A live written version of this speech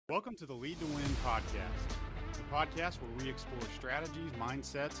Welcome to the Lead to Win podcast, the podcast where we explore strategies,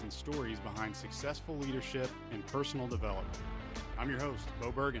 mindsets, and stories behind successful leadership and personal development. I'm your host,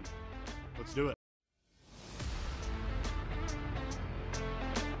 Bo Bergen. Let's do it.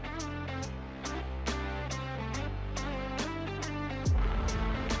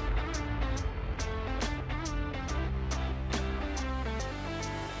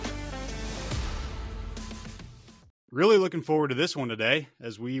 Really looking forward to this one today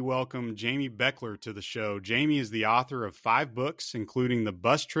as we welcome Jamy Bechler to the show. Jamy is the author of 5 books, including The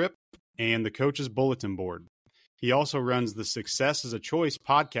Bus Trip and The Coach's Bulletin Board. He also runs the Success is a Choice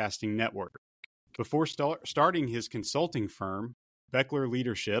podcasting network. Before starting his consulting firm, Bechler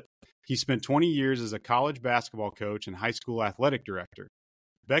Leadership, he spent 20 years as a college basketball coach and high school athletic director.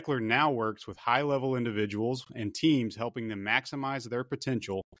 Bechler now works with high-level individuals and teams, helping them maximize their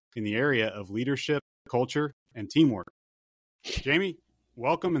potential in the area of leadership, culture, and teamwork. Jamy,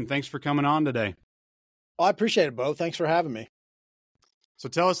 welcome and thanks for coming on today. Well, I appreciate it, Bo. Thanks for having me. So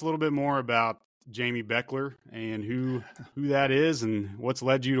tell us a little bit more about Jamy Bechler and who that is and what's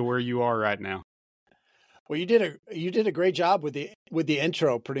led you to where you are right now. Well, you did a great job with the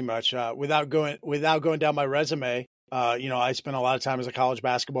intro, pretty much. Without going down my resume, I spent a lot of time as a college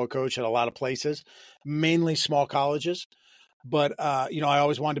basketball coach at a lot of places, mainly small colleges. But I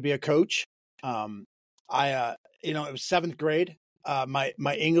always wanted to be a coach. It was 7th grade.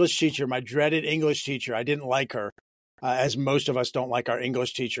 My English teacher, my dreaded English teacher, I didn't like her, as most of us don't like our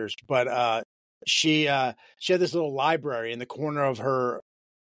English teachers. But she had this little library in the corner of her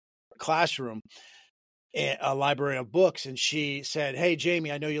classroom, a library of books. And she said, "Hey,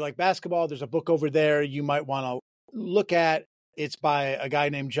 Jamy, I know you like basketball. There's a book over there you might want to look at. It's by a guy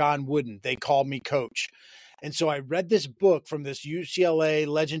named John Wooden. They Call Me Coach." And so I read this book from this UCLA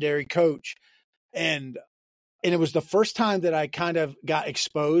legendary coach. And it was the first time that I kind of got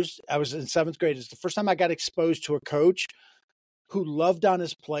exposed. I was in 7th grade. It's the first time I got exposed to a coach who loved on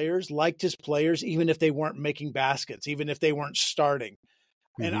his players, liked his players, even if they weren't making baskets, even if they weren't starting.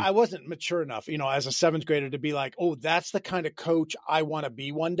 Mm-hmm. And I wasn't mature enough, as a 7th grader to be like, oh, that's the kind of coach I want to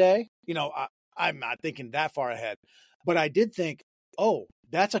be one day. I'm not thinking that far ahead, but I did think, oh,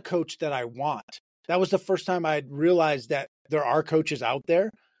 that's a coach that I want. That was the first time I realized that there are coaches out there.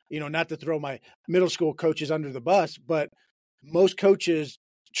 Not to throw my middle school coaches under the bus, but most coaches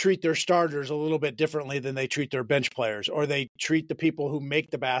treat their starters a little bit differently than they treat their bench players, or they treat the people who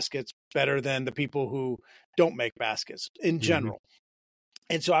make the baskets better than the people who don't make baskets in general.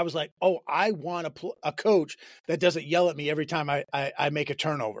 Mm-hmm. And so I was like, oh, I want a coach that doesn't yell at me every time I make a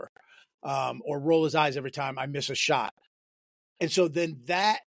turnover, or roll his eyes every time I miss a shot. And so then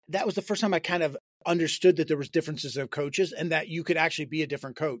that was the first time I kind of understood that there was differences of coaches and that you could actually be a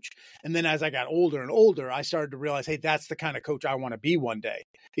different coach. And then as I got older and older, I started to realize, hey, that's the kind of coach I want to be one day,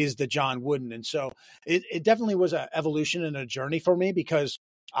 is the John Wooden. And so it definitely was an evolution and a journey for me, because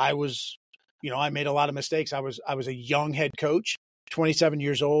I was, I made a lot of mistakes. I was a young head coach, 27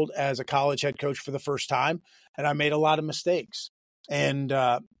 years old as a college head coach for the first time. And I made a lot of mistakes. And,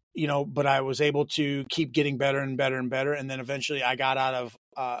 but I was able to keep getting better and better and better. And then eventually I got out of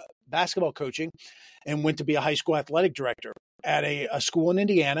basketball coaching and went to be a high school athletic director at a school in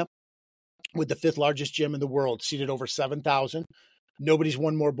Indiana with the 5th largest gym in the world, seated over 7,000. Nobody's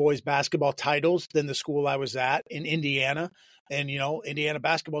won more boys basketball titles than the school I was at in Indiana. And, Indiana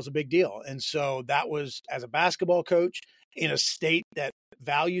basketball is a big deal. And so that was, as a basketball coach in a state that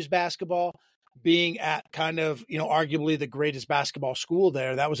values basketball, being at kind of, arguably the greatest basketball school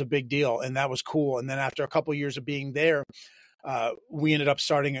there, that was a big deal. And that was cool. And then after a couple of years of being there, we ended up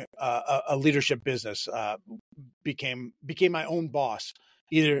starting a leadership business, became my own boss,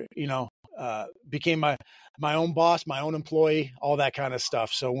 became my own boss, my own employee, all that kind of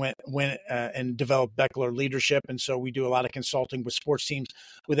stuff. So went and developed Bechler Leadership. And so we do a lot of consulting with sports teams,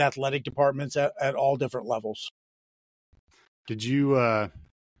 with athletic departments at all different levels. Did you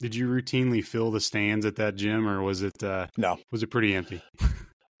routinely fill the stands at that gym, or was it, no, was it pretty empty?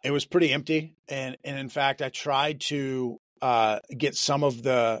 It was pretty empty. And in fact, I tried to get some of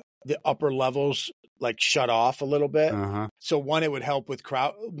the upper levels like shut off a little bit. Uh-huh. So one, it would help with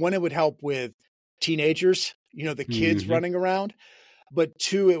teenagers, the kids mm-hmm. running around, but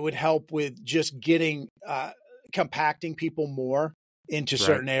 2, it would help with just getting, compacting people more into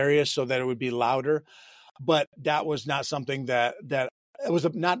certain areas so that it would be louder. But that was not something that it was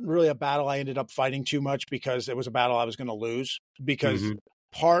not really a battle I ended up fighting too much, because it was a battle I was going to lose, because mm-hmm.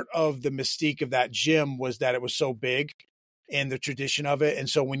 part of the mystique of that gym was that it was so big and the tradition of it. And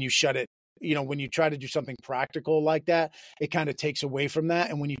so when you shut it when you try to do something practical like that, it kind of takes away from that.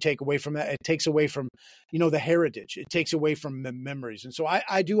 And when you take away from that, it takes away from, the heritage. It takes away from the memories. And so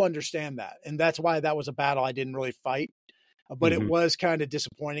I do understand that. And that's why that was a battle I didn't really fight. But it was kind of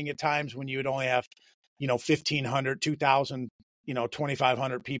disappointing at times when you would only have, 1,500, 2,000,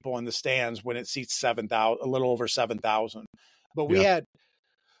 2,500 people in the stands when it seats 7,000, a little over 7,000. But we had,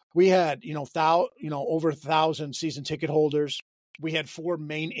 over 1,000 season ticket holders. We had 4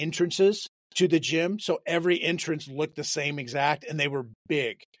 main entrances to the gym. So every entrance looked the same exact, and they were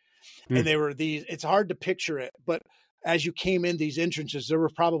big. And they were it's hard to picture it, but as you came in these entrances, there were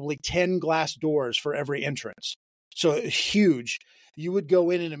probably 10 glass doors for every entrance. So huge. You would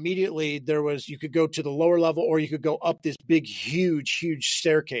go in and immediately you could go to the lower level, or you could go up this big, huge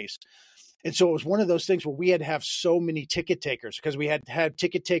staircase. And so it was one of those things where we had to have so many ticket takers, because we had to have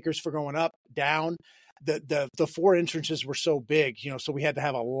ticket takers for going up, down. The 4 entrances were so big, so we had to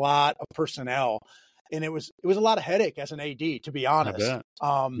have a lot of personnel, and it was a lot of headache as an AD, to be honest.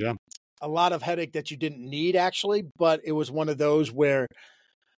 I bet. Yeah. A lot of headache that you didn't need, actually, but it was one of those where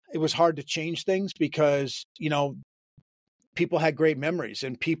it was hard to change things because, people had great memories,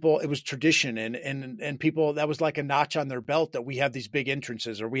 and it was tradition, and people, that was like a notch on their belt that we have these big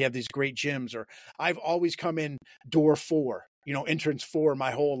entrances, or we have these great gyms, or I've always come in door 4, entrance 4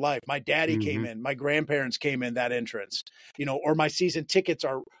 my whole life. My daddy came in, my grandparents came in that entrance, or my season tickets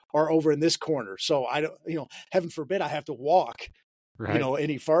are over in this corner. So I don't, heaven forbid I have to walk,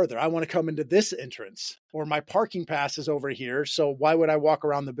 any further. I want to come into this entrance, or my parking pass is over here. So why would I walk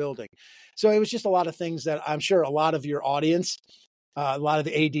around the building? So it was just a lot of things that I'm sure a lot of your audience, a lot of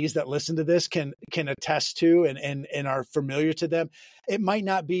the ADs that listen to this can attest to and are familiar to them. It might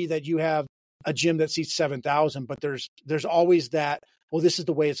not be that you have a gym that seats 7,000, but there's always that, well, this is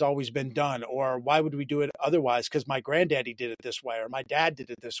the way it's always been done, or why would we do it otherwise? Because my granddaddy did it this way, or my dad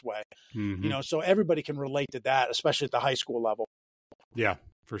did it this way. So everybody can relate to that, especially at the high school level. Yeah,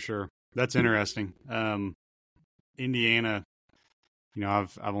 for sure. That's interesting. Indiana,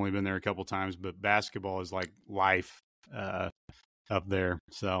 I've only been there a couple times, but basketball is like life up there.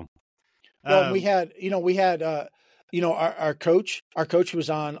 So, well, we had our coach was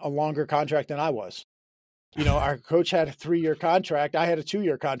on a longer contract than I was. Our coach had a 3-year contract. I had a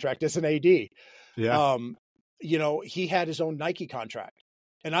 2-year contract as an AD. Yeah. He had his own Nike contract,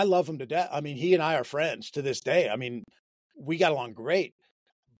 and I love him to death. I mean, he and I are friends to this day. I mean, we got along great,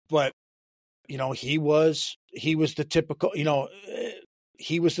 but he was the typical,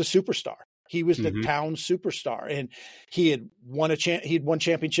 he was the superstar. He was the town superstar, and he had won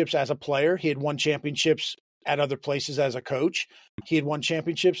championships as a player. He had won championships at other places as a coach. He had won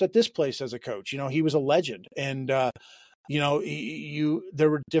championships at this place as a coach. He was a legend, and there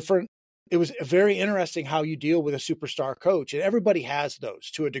were different. It was very interesting how you deal with a superstar coach, and everybody has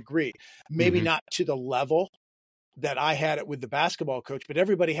those to a degree, maybe not to the level that I had it with the basketball coach, but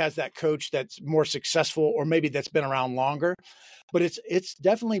everybody has that coach that's more successful, or maybe that's been around longer. But it's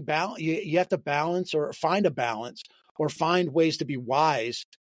definitely balance. You have to balance, or find a balance, or find ways to be wise.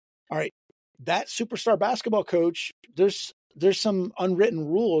 All right, that superstar basketball coach, there's some unwritten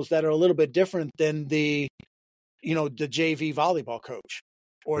rules that are a little bit different than the JV volleyball coach,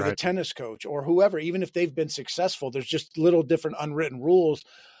 or the tennis coach, or whoever. Even if they've been successful, there's just little different unwritten rules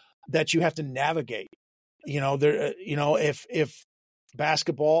that you have to navigate. If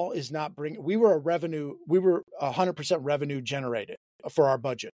basketball is not we were 100% revenue generated for our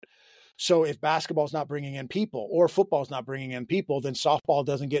budget. So if basketball is not bringing in people, or football is not bringing in people, then softball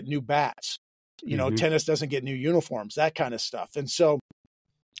doesn't get new bats, tennis doesn't get new uniforms, that kind of stuff. And so,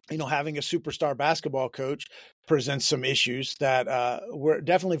 having a superstar basketball coach presents some issues that were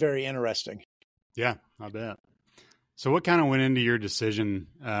definitely very interesting. Yeah, I bet. So what kind of went into your decision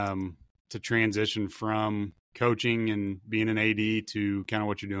to transition from coaching and being an AD to kind of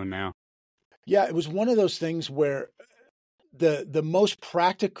what you're doing now? Yeah, it was one of those things where the most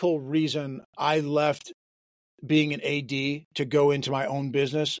practical reason I left being an AD to go into my own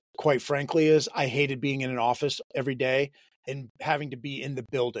business, quite frankly, is I hated being in an office every day and having to be in the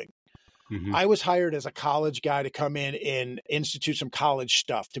building. I was hired as a college guy to come in and institute some college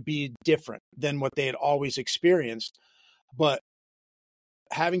stuff, to be different than what they had always experienced. But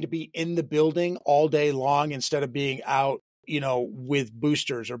having to be in the building all day long instead of being out, with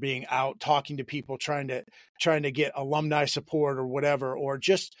boosters, or being out talking to people, trying to get alumni support or whatever, or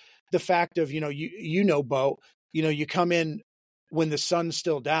just the fact of, Bo, you come in when the sun's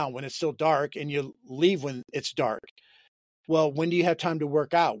still down, when it's still dark, and you leave when it's dark. Well, when do you have time to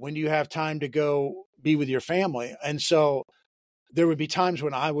work out? When do you have time to go be with your family? And so there would be times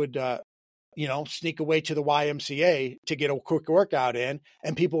when I would sneak away to the YMCA to get a quick workout in.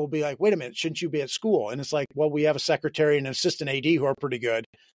 And people will be like, wait a minute, shouldn't you be at school? And it's like, well, we have a secretary and an assistant AD who are pretty good.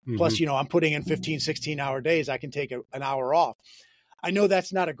 Plus, I'm putting in 15, 16-hour days. I can take an hour off. I know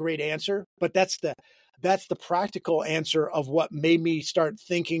that's not a great answer, but that's the practical answer of what made me start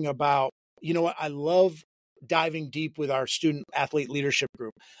thinking about, what I love diving deep with our student athlete leadership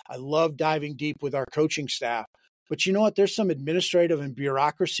group. I love diving deep with our coaching staff. But you know what? There's some administrative and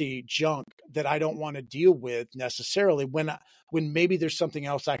bureaucracy junk that I don't want to deal with necessarily when maybe there's something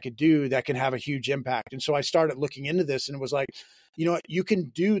else I could do that can have a huge impact. And so I started looking into this, and it was like, you know what? You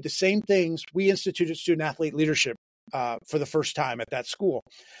can do the same things. We instituted student athlete leadership for the first time at that school.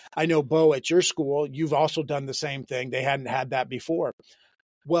 I know, Bo, at your school, you've also done the same thing. They hadn't had that before.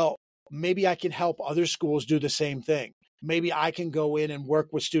 Well, maybe I can help other schools do the same thing. Maybe I can go in and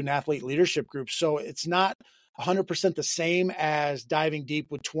work with student athlete leadership groups. So it's not 100% the same as diving deep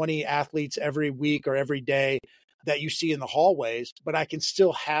with 20 athletes every week or every day that you see in the hallways, but I can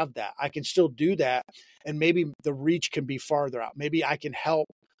still have that. I can still do that. And maybe the reach can be farther out. Maybe I can help,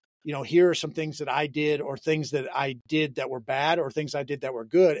 here are some things that I did or things that I did that were bad or things I did that were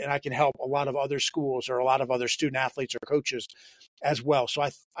good. And I can help a lot of other schools or a lot of other student athletes or coaches as well. So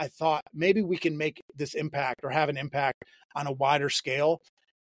I thought maybe we can make this impact or have an impact on a wider scale.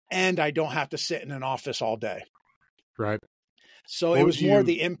 And I don't have to sit in an office all day. Right. So it was more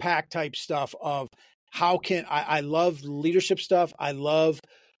the impact type stuff of how can I love leadership stuff. I love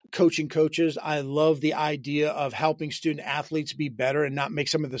coaching coaches. I love the idea of helping student athletes be better and not make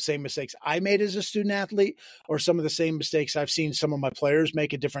some of the same mistakes I made as a student athlete or some of the same mistakes I've seen some of my players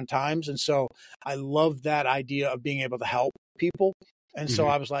make at different times. And so I love that idea of being able to help people. And so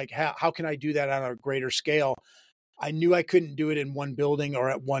I was like, how can I do that on a greater scale? I knew I couldn't do it in one building or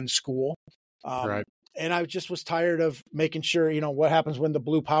at one school. Right. And I just was tired of making sure, what happens when the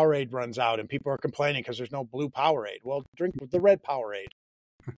blue Powerade runs out and people are complaining because there's no blue Powerade. Well, drink the red Powerade.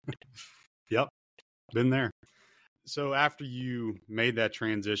 Yep. Been there. So after you made that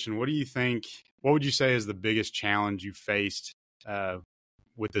transition, what would you say is the biggest challenge you faced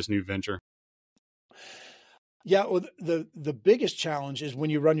with this new venture? Yeah. Well, the biggest challenge is when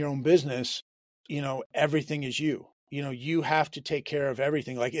you run your own business, everything is you. You have to take care of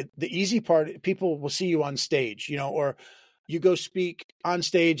everything. Like the easy part, people will see you on stage, or you go speak on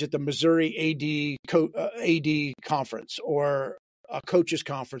stage at the Missouri AD conference or a coaches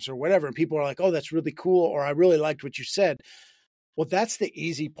conference or whatever. And people are like, oh, that's really cool. Or I really liked what you said. Well, that's the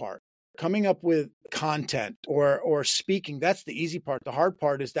easy part. Coming up with content or speaking, that's the easy part. The hard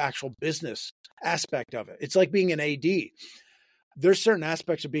part is the actual business aspect of it. It's like being an AD. There's certain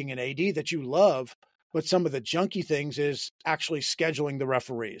aspects of being an AD that you love, but some of the junky things is actually scheduling the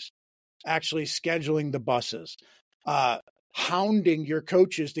referees, actually scheduling the buses, hounding your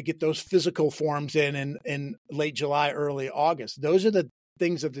coaches to get those physical forms in late July, early August. Those are the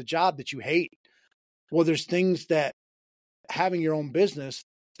things of the job that you hate. Well, there's things that having your own business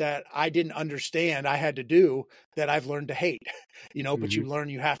that I didn't understand I had to do that I've learned to hate, but you learn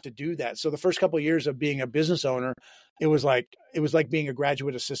you have to do that. So the first couple of years of being a business owner, it was like being a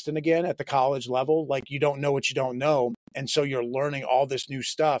graduate assistant again at the college level. Like you don't know what you don't know. And so you're learning all this new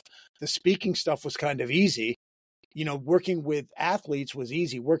stuff. The speaking stuff was kind of easy. Working with athletes was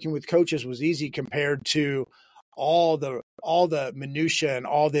easy. Working with coaches was easy compared to all the minutia and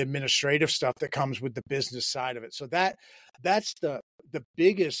all the administrative stuff that comes with the business side of it. So that's the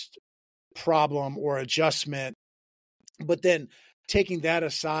biggest problem or adjustment. But then taking that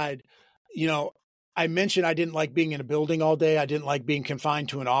aside, I mentioned I didn't like being in a building all day. I didn't like being confined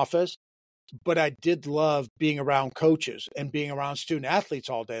to an office, but I did love being around coaches and being around student athletes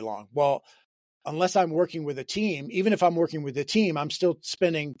all day long. Well, unless I'm working with a team, even if I'm working with a team, I'm still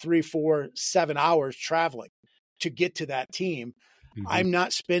spending 3, 4, 7 hours traveling to get to that team. I'm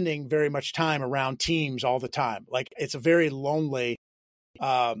not spending very much time around teams all the time. Like it's very lonely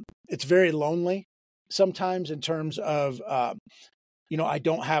sometimes in terms of, I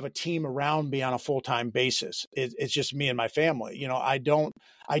don't have a team around me on a full-time basis. It's just me and my family. I don't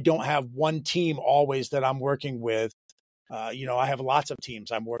have one team always that I'm working with. I have lots of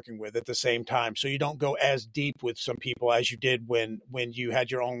teams I'm working with at the same time. So you don't go as deep with some people as you did when you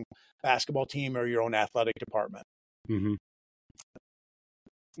had your own basketball team or your own athletic department. Mm-hmm.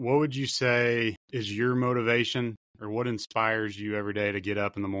 What would you say is your motivation or what inspires you every day to get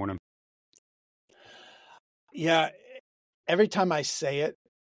up in the morning? Yeah. Every time I say it,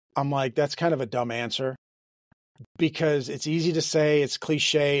 I'm like, that's kind of a dumb answer because it's easy to say, it's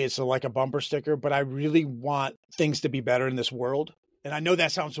cliche, it's like a bumper sticker, but I really want things to be better in this world. And I know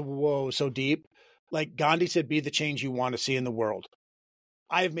that sounds so deep. Like Gandhi said, be the change you want to see in the world.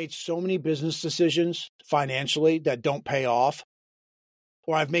 I have made so many business decisions financially that don't pay off,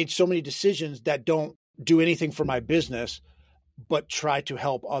 or I've made so many decisions that don't do anything for my business, but try to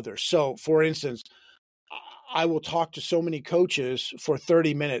help others. So, for instance, I will talk to so many coaches for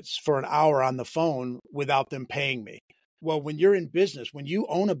 30 minutes, for an hour on the phone without them paying me. Well, when you're in business, when you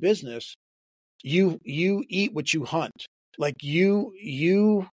own a business, you eat what you hunt. Like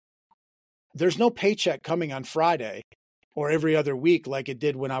there's no paycheck coming on Friday or every other week like it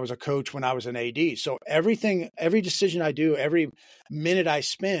did when I was a coach, when I was an AD. So every decision I do, every minute I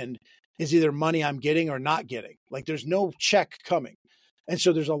spend is either money I'm getting or not getting. Like there's no check coming. And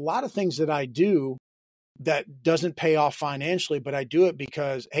so there's a lot of things that I do that doesn't pay off financially, but I do it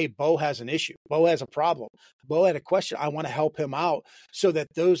because, hey, Bo has an issue. Bo has a problem. Bo had a question. I want to help him out so that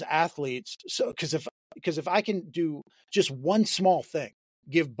those athletes, because if I can do just one small thing,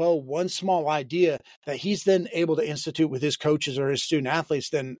 give Bo one small idea that he's then able to institute with his coaches or his student athletes,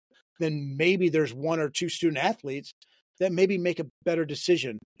 then maybe there's one or two student athletes that maybe make a better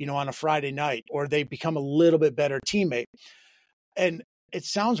decision, on a Friday night, or they become a little bit better teammate. And it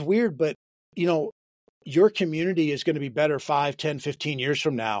sounds weird, but your community is going to be better 5, 10, 15 years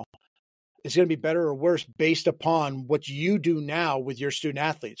from now. It's going to be better or worse based upon what you do now with your student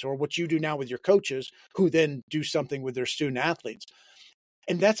athletes, or what you do now with your coaches, who then do something with their student athletes.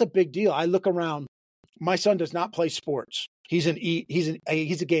 And that's a big deal. I look around. My son does not play sports. He's a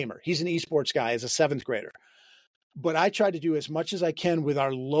gamer. He's an esports guy as a 7th grader. But I try to do as much as I can with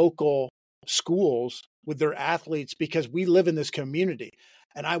our local schools, with their athletes, because we live in this community.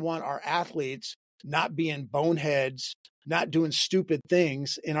 And I want our athletes not being boneheads, not doing stupid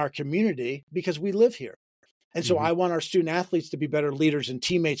things in our community, because we live here. And so I want our student athletes to be better leaders and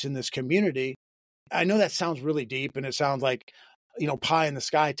teammates in this community. I know that sounds really deep, and it sounds like, pie in the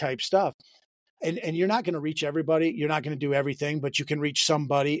sky type stuff. And you're not going to reach everybody. You're not going to do everything, but you can reach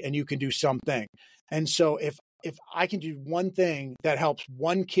somebody and you can do something. And so if I can do one thing that helps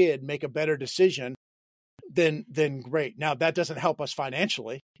one kid make a better decision, then great. Now, that doesn't help us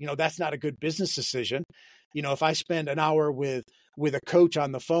financially. That's not a good business decision. If I spend an hour with a coach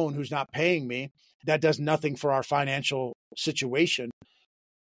on the phone who's not paying me, that does nothing for our financial situation.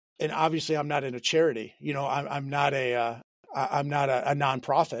 And obviously, I'm not in a charity. I'm not a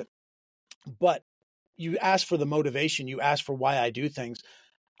nonprofit. But you ask for the motivation. You ask for why I do things.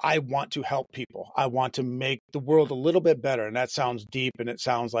 I want to help people. I want to make the world a little bit better. And that sounds deep, and it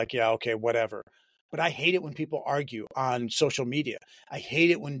sounds like, yeah, okay, whatever. But I hate it when people argue on social media. I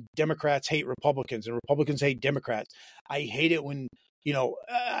hate it when Democrats hate Republicans and Republicans hate Democrats. I hate it when,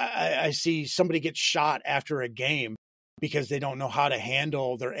 I see somebody get shot after a game because they don't know how to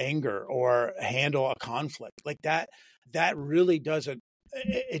handle their anger or handle a conflict. Like that really doesn't,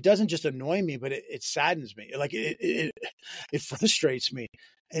 it doesn't just annoy me, but it saddens me. Like it frustrates me.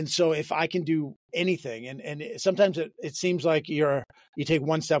 And so if I can do anything, and sometimes it seems like you take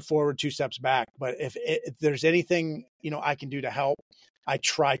one step forward, 2 steps back. But if there's anything, I can do to help, I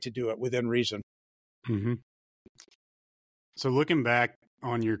try to do it within reason. Mm-hmm. So looking back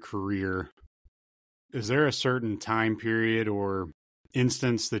on your career, is there a certain time period or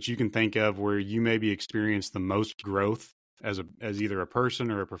instance that you can think of where you maybe experienced the most growth as either a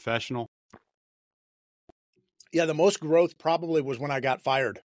person or a professional? Yeah, the most growth probably was when I got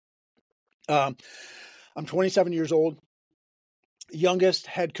fired. I'm 27 years old, youngest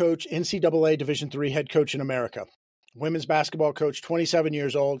head coach, NCAA Division III head coach in America, women's basketball coach, 27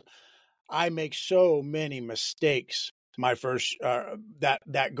 years old. I make so many mistakes. My first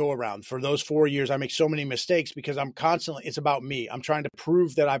that go around for those 4 years, I make so many mistakes because it's about me. I'm trying to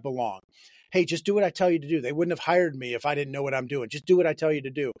prove that I belong. Hey, just do what I tell you to do. They wouldn't have hired me if I didn't know what I'm doing. Just do what I tell you to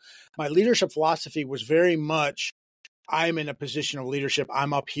do. My leadership philosophy was very much, I'm in a position of leadership.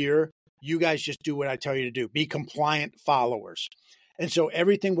 I'm up here. You guys just do what I tell you to do. Be compliant followers. And so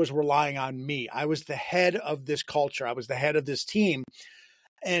everything was relying on me. I was the head of this culture. I was the head of this team.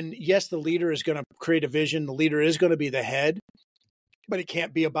 And yes, the leader is going to create a vision. The leader is going to be the head, but it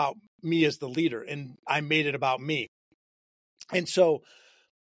can't be about me as the leader. And I made it about me. And so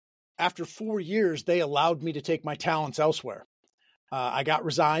after 4 years, they allowed me to take my talents elsewhere. I got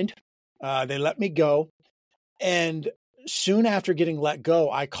resigned. They let me go. And soon after getting let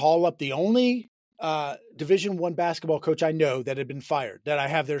go, I call up the only Division I basketball coach I know that had been fired, that I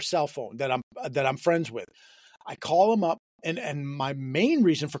have their cell phone, that I'm friends with. I call him up, and my main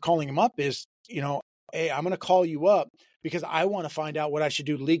reason for calling him up is, hey, I'm going to call you up because I want to find out what I should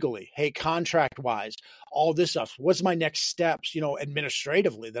do legally. Hey, contract wise, all this stuff. What's my next steps,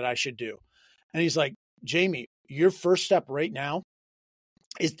 administratively that I should do? And he's like, Jamy, your first step right now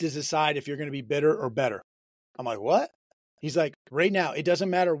is to decide if you're going to be bitter or better. I'm like, what? He's like, right now, it doesn't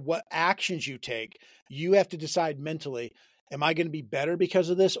matter what actions you take. You have to decide mentally, am I going to be better because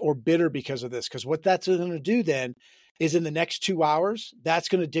of this or bitter because of this? Because what that's going to do then is in the next 2 hours, that's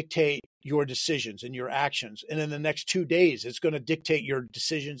going to dictate your decisions and your actions. And in the next 2 days, it's going to dictate your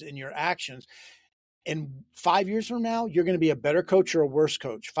decisions and your actions. And 5 years from now, you're going to be a better coach or a worse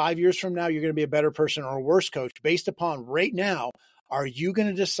coach. 5 years from now, you're going to be a better person or a worse coach based upon right now, are you going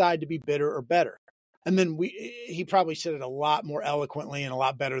to decide to be bitter or better? And then he probably said it a lot more eloquently and a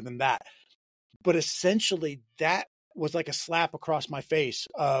lot better than that. But essentially, that was like a slap across my face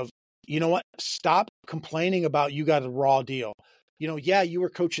of, you know what? Stop complaining about you got a raw deal. Yeah, you were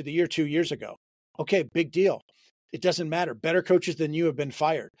coach of the year 2 years ago. Okay, big deal. It doesn't matter. Better coaches than you have been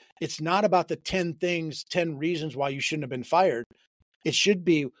fired. It's not about the 10 things, 10 reasons why you shouldn't have been fired. It should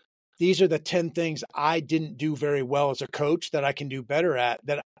be, these are the 10 things I didn't do very well as a coach that I can do better at,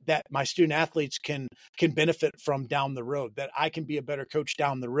 that my student athletes can benefit from down the road, that I can be a better coach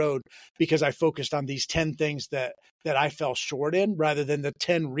down the road because I focused on these 10 things that I fell short in rather than the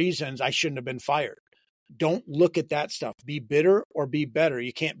 10 reasons I shouldn't have been fired. Don't look at that stuff. Be bitter or be better.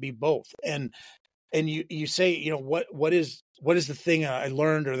 You can't be both. And you say, what is the thing I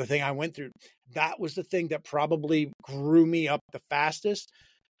learned or the thing I went through? That was the thing that probably grew me up the fastest.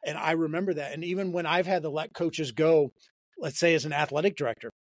 And I remember that. And even when I've had to let coaches go, let's say as an athletic director,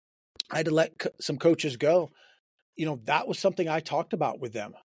 I had to let some coaches go. That was something I talked about with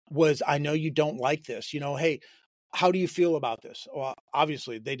them was, I know you don't like this, hey, how do you feel about this? Well,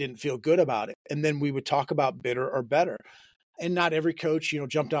 obviously they didn't feel good about it. And then we would talk about bitter or better. And not every coach,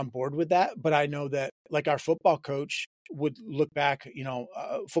 jumped on board with that. But I know that like our football coach would look back,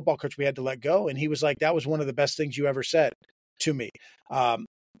 football coach we had to let go. And he was like, that was one of the best things you ever said to me.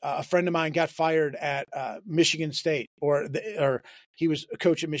 A friend of mine got fired at Michigan State, or he was a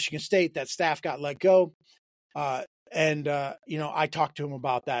coach at Michigan State. That staff got let go. I talked to him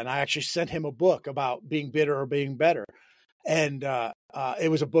about that. And I actually sent him a book about being bitter or being better. And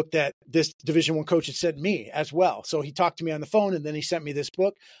it was a book that this Division I coach had sent me as well. So he talked to me on the phone and then he sent me this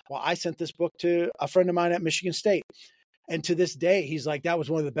book. Well, I sent this book to a friend of mine at Michigan State. And to this day, he's like, that was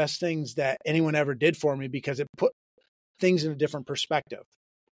one of the best things that anyone ever did for me because it put things in a different perspective.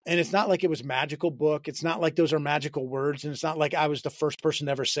 And it's not like it was a magical book. It's not like those are magical words. And it's not like I was the first person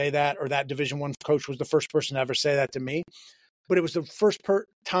to ever say that, or that Division I coach was the first person to ever say that to me. But it was the first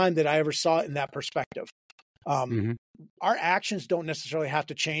time that I ever saw it in that perspective. Our actions don't necessarily have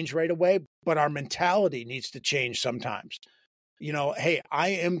to change right away, but our mentality needs to change sometimes. Hey, I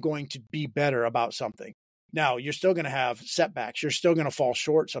am going to be better about something. Now, you're still going to have setbacks. You're still going to fall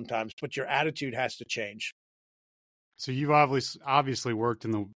short sometimes, but your attitude has to change. So you've obviously worked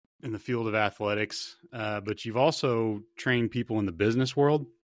in the field of athletics, but you've also trained people in the business world.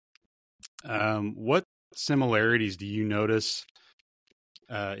 What similarities do you notice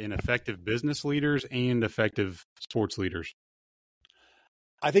in effective business leaders and effective sports leaders?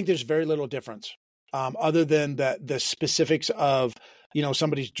 I think there's very little difference other than the specifics of,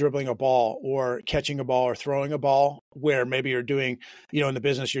 somebody's dribbling a ball or catching a ball or throwing a ball, where maybe you're doing, in the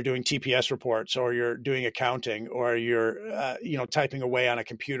business, you're doing TPS reports or you're doing accounting or you're, typing away on a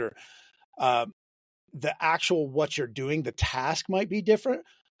computer. The actual what you're doing, the task might be different,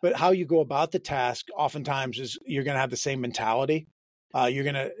 but how you go about the task oftentimes is you're going to have the same mentality.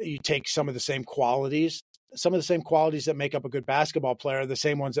 You take some of the same qualities that make up a good basketball player, the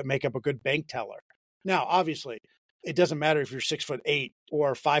same ones that make up a good bank teller. Now, obviously, it doesn't matter if you're 6'8"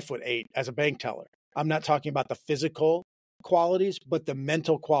 or 5'8" as a bank teller. I'm not talking about the physical qualities, but the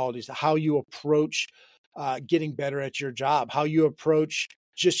mental qualities, how you approach getting better at your job, how you approach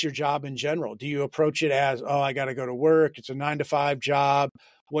just your job in general. Do you approach it as, oh, I got to go to work, it's a 9-to-5 job,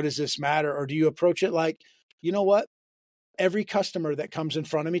 what does this matter? Or do you approach it like, you know what? Every customer that comes in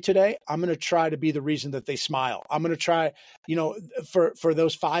front of me today, I'm going to try to be the reason that they smile. I'm going to try, for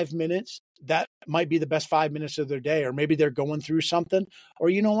those 5 minutes, that might be the best 5 minutes of their day, or maybe they're going through something, or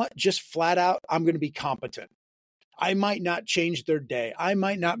you know what, just flat out, I'm going to be competent. I might not change their day. I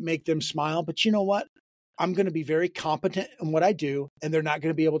might not make them smile, but you know what? I'm going to be very competent in what I do, and they're not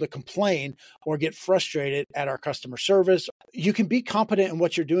going to be able to complain or get frustrated at our customer service. You can be competent in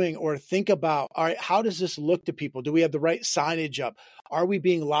what you're doing, or think about, all right, how does this look to people? Do we have the right signage up? Are we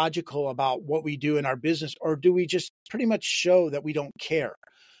being logical about what we do in our business, or do we just pretty much show that we don't care?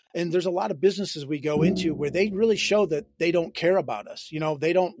 And there's a lot of businesses we go into where they really show that they don't care about us.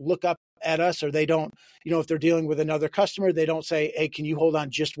 They don't look up at us, or they don't, if they're dealing with another customer, they don't say, hey, can you hold on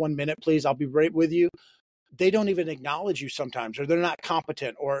just 1 minute, please? I'll be right with you. They don't even acknowledge you sometimes, or they're not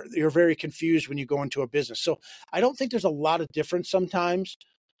competent, or you're very confused when you go into a business. So I don't think there's a lot of difference sometimes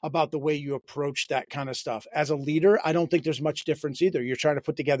about the way you approach that kind of stuff. As a leader, I don't think there's much difference either. You're trying to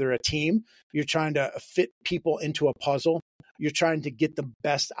put together a team. You're trying to fit people into a puzzle. You're trying to get the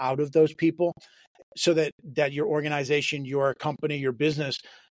best out of those people so that your organization, your company, your business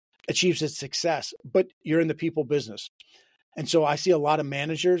achieves its success. But you're in the people business. And so I see a lot of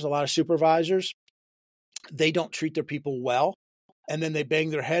managers, a lot of supervisors, they don't treat their people well. And then they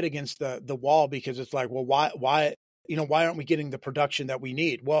bang their head against the wall because it's like, well, why aren't we getting the production that we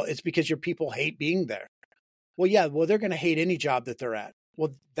need? Well, it's because your people hate being there. Well, yeah, they're going to hate any job that they're at.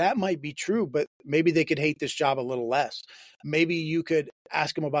 Well, that might be true, but maybe they could hate this job a little less. Maybe you could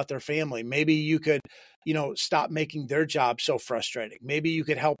ask them about their family. Maybe you could, stop making their job so frustrating. Maybe you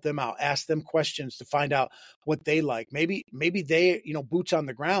could help them out, ask them questions to find out what they like. Maybe they, boots on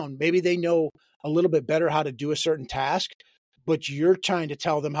the ground. Maybe they know a little bit better how to do a certain task, but you're trying to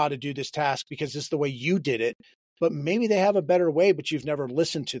tell them how to do this task because this is the way you did it. But maybe they have a better way, but you've never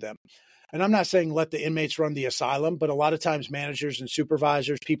listened to them. And I'm not saying let the inmates run the asylum, but a lot of times managers and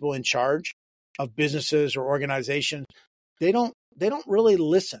supervisors, people in charge of businesses or organizations, they don't really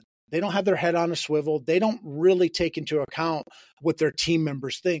listen. They don't have their head on a swivel. They don't really take into account what their team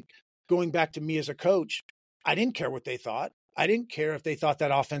members think. Going back to me as a coach, I didn't care what they thought. I didn't care if they thought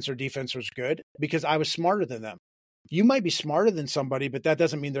that offense or defense was good because I was smarter than them. You might be smarter than somebody, but that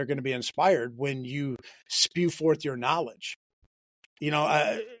doesn't mean they're going to be inspired when you spew forth your knowledge.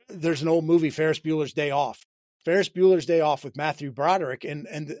 There's an old movie, Ferris Bueller's Day Off. Ferris Bueller's Day Off with Matthew Broderick,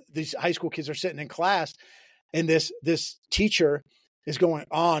 and these high school kids are sitting in class, and this teacher is going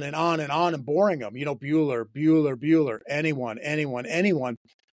on and on and on and boring them. Bueller, anyone.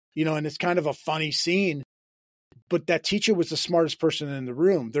 And it's kind of a funny scene. But that teacher was the smartest person in the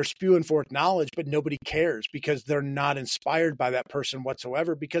room. They're spewing forth knowledge, but nobody cares because they're not inspired by that person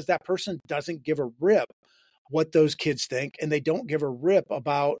whatsoever because that person doesn't give a rip what those kids think, and they don't give a rip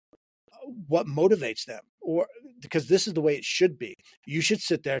about what motivates them, or because this is the way it should be. You should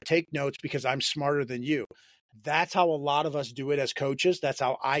sit there, take notes because I'm smarter than you. That's how a lot of us do it as coaches. That's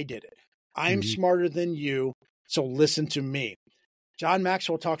how I did it. I'm smarter than you, so listen to me. John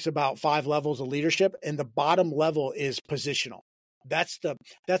Maxwell talks about 5 levels of leadership, and the bottom level is positional. That's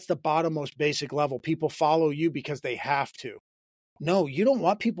the bottom most basic level. People follow you because they have to. No, you don't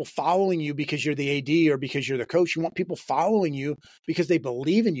want people following you because you're the AD or because you're the coach. You want people following you because they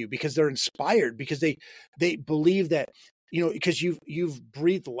believe in you, because they're inspired, because they believe that, because you've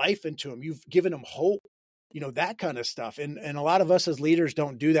breathed life into them. You've given them hope, that kind of stuff. And a lot of us as leaders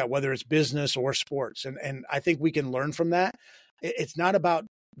don't do that, whether it's business or sports. And I think we can learn from that. It's not about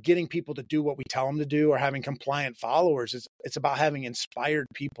getting people to do what we tell them to do or having compliant followers. It's about having inspired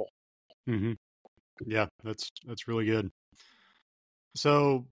people. Mm-hmm. Yeah, that's really good.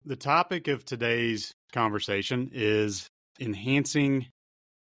 So the topic of today's conversation is enhancing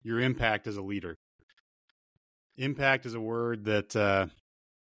your impact as a leader. Impact is a word that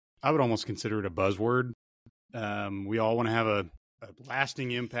I would almost consider it a buzzword. We all want to have a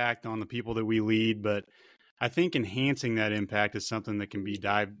lasting impact on the people that we lead, but I think enhancing that impact is something that can be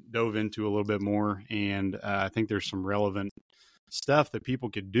dove into a little bit more. And I think there's some relevant stuff that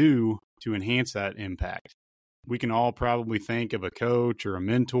people could do to enhance that impact. We can all probably think of a coach or a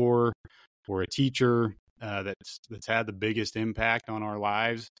mentor or a teacher that's had the biggest impact on our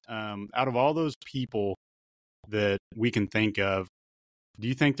lives. Out of all those people that we can think of, do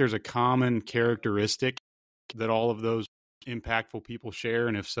you think there's a common characteristic that all of those impactful people share?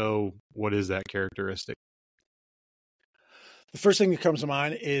 And if so, what is that characteristic? The first thing that comes to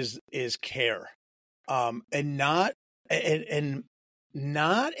mind is care, and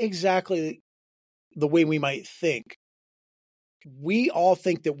not exactly the way we might think. We all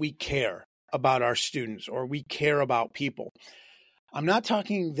think that we care about our students or we care about people. I'm not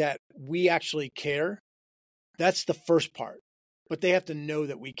talking that we actually care. That's the first part, but they have to know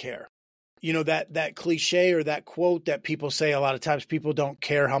that we care. That cliche or that quote that people say a lot of times, people don't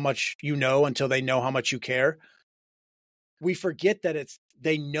care how much you know until they know how much you care. We forget that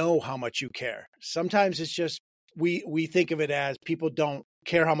they know how much you care. Sometimes it's just, we think of it as people don't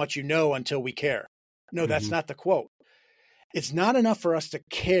care how much you know until we care. No, that's not the quote. It's not enough for us to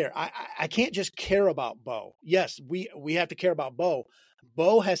care. I can't just care about Bo. Yes, we have to care about Bo.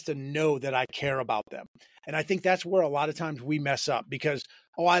 Bo has to know that I care about them. And I think that's where a lot of times we mess up because,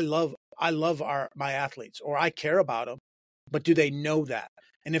 I love my athletes, or I care about them, but do they know that?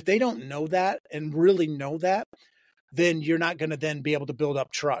 And if they don't know that and really know that, then you're not going to then be able to build up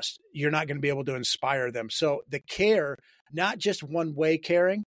trust. You're not going to be able to inspire them. So the care, not just one way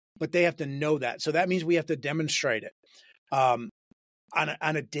caring, but they have to know that. So that means we have to demonstrate it on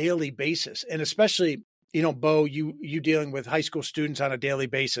a daily basis. And especially Bo, you dealing with high school students on a daily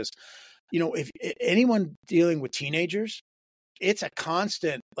basis. If anyone dealing with teenagers, it's a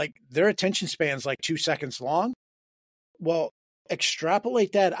constant, like their attention span's like 2 seconds long. Well,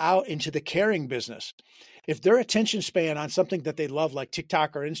 extrapolate that out into the caring business. If their attention span on something that they love, like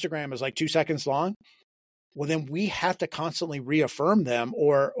TikTok or Instagram, is like 2 seconds long, well, then we have to constantly reaffirm them,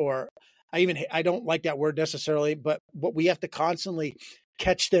 or I don't like that word necessarily, but what we have to constantly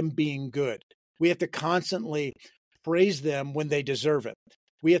catch them being good. We have to constantly praise them when they deserve it.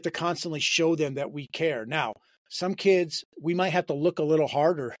 We have to constantly show them that we care. Now, some kids, we might have to look a little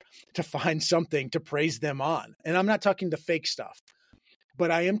harder to find something to praise them on. And I'm not talking the fake stuff,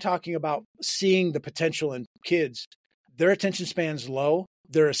 but I am talking about seeing the potential in kids. Their attention span's low,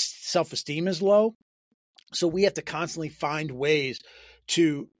 their self-esteem is low. So we have to constantly find ways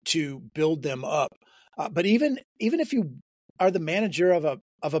to build them up. But even if you are the manager of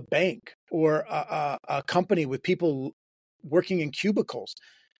a bank or a company with people working in cubicles,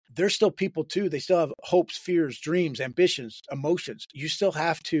 they're still people too. They still have hopes, fears, dreams, ambitions, emotions. You still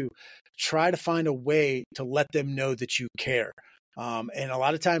have to try to find a way to let them know that you care. And a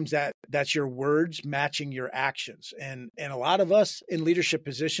lot of times that's your words matching your actions. And a lot of us in leadership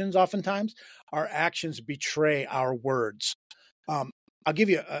positions, oftentimes our actions betray our words. I'll give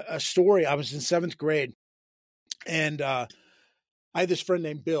you a story. I was in 7th grade and I had this friend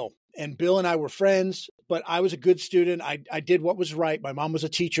named Bill. And Bill and I were friends, but I was a good student. I did what was right. My mom was a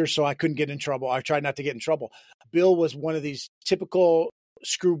teacher, so I couldn't get in trouble. I tried not to get in trouble. Bill was one of these typical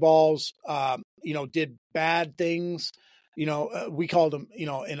screwballs, did bad things. We called them,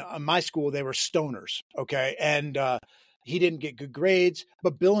 in my school, they were stoners. Okay. And he didn't get good grades,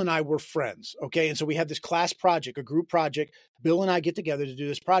 but Bill and I were friends. Okay. And so we had this class project, a group project. Bill and I get together to do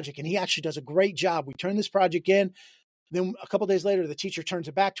this project, and he actually does a great job. We turn this project in. Then a couple of days later, the teacher turns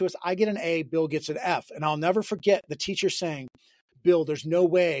it back to us. I get an A, Bill gets an F. And I'll never forget the teacher saying, Bill, there's no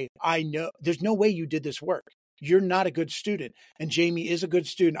way you did this work. You're not a good student. And Jamy is a good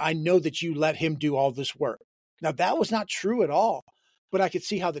student. I know that you let him do all this work. Now, that was not true at all, but I could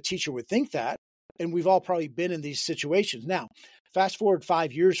see how the teacher would think that. And we've all probably been in these situations. Now, fast forward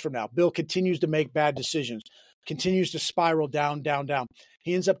 5 years from now, Bill continues to make bad decisions, continues to spiral down, down, down.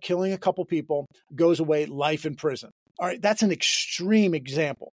 He ends up killing a couple people, goes away, life in prison. All right, that's an extreme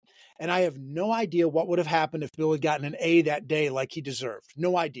example. And I have no idea what would have happened if Bill had gotten an A that day like he deserved.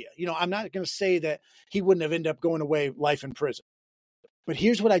 No idea. I'm not going to say that he wouldn't have ended up going away, life in prison. But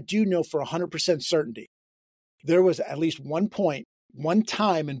here's what I do know for 100% certainty. There was at least one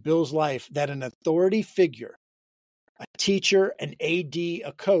time in Bill's life that an authority figure, a teacher, an AD,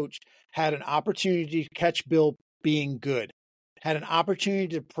 a coach, had an opportunity to catch Bill being good, had an opportunity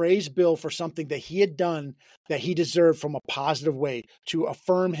to praise Bill for something that he had done that he deserved from a positive way, to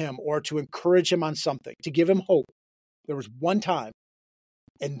affirm him or to encourage him on something, to give him hope. There was one time,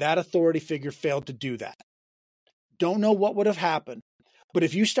 and that authority figure failed to do that. Don't know what would have happened. But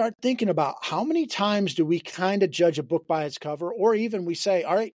if you start thinking about how many times do we kind of judge a book by its cover, or even we say,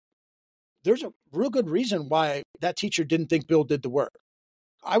 all right, there's a real good reason why that teacher didn't think Bill did the work.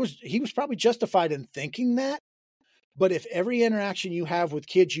 He was probably justified in thinking that. But if every interaction you have with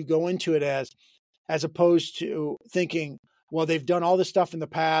kids, you go into it as opposed to thinking, well, they've done all this stuff in the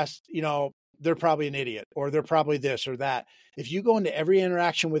past, they're probably an idiot, or they're probably this or that. If you go into every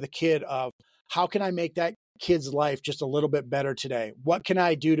interaction with a kid of, how can I make that kid's life just a little bit better today? What can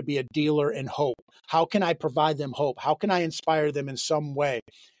I do to be a dealer in hope? How can I provide them hope? How can I inspire them in some way?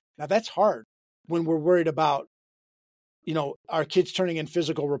 Now, that's hard when we're worried about, our kids turning in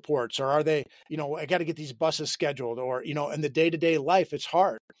physical reports, or are they, I got to get these buses scheduled, or, in the day-to-day life, it's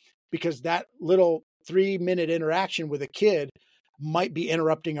hard because that little 3-minute interaction with a kid might be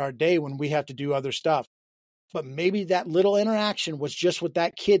interrupting our day when we have to do other stuff. But maybe that little interaction was just what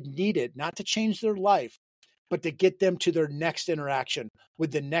that kid needed, not to change their life, but to get them to their next interaction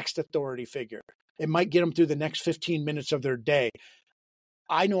with the next authority figure. It might get them through the next 15 minutes of their day.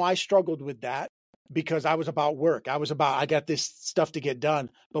 I know I struggled with that because I was about work. I got this stuff to get done.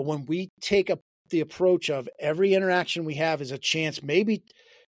 But when we take the approach of every interaction we have is a chance maybe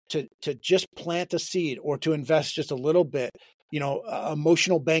to just plant a seed or to invest just a little bit,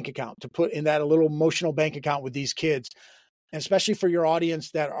 emotional bank account, to put in that a little emotional bank account with these kids. And especially for your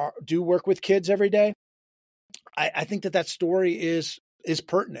audience that do work with kids every day, I think that story is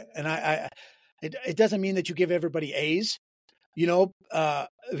pertinent. And it doesn't mean that you give everybody A's,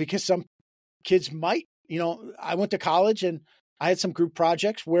 because some kids might, I went to college and I had some group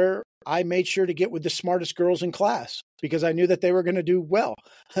projects where I made sure to get with the smartest girls in class because I knew that they were going to do well.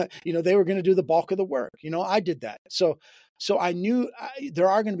 They were going to do the bulk of the work. I did that. So So I knew there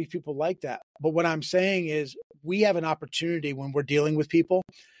are going to be people like that. But what I'm saying is we have an opportunity when we're dealing with people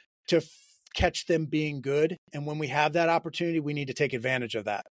to catch them being good. And when we have that opportunity, we need to take advantage of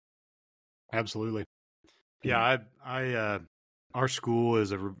that. Absolutely. Yeah. Our school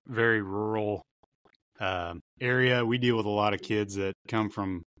is a very rural area. We deal with a lot of kids that come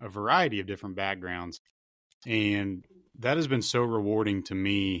from a variety of different backgrounds. And that has been so rewarding to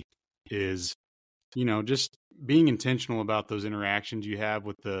me is, just being intentional about those interactions you have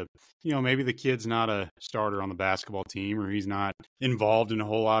with maybe the kid's not a starter on the basketball team or he's not involved in a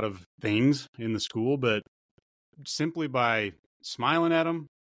whole lot of things in the school, but simply by smiling at them,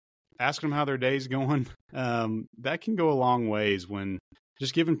 asking them how their day's going, that can go a long ways when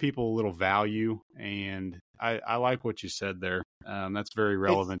just giving people a little value. And I like what you said there. That's very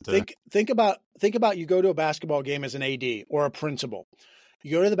relevant. Think about you go to a basketball game as an AD or a principal.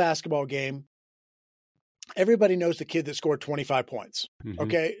 You go to the basketball game. Everybody knows the kid that scored 25 points. Mm-hmm.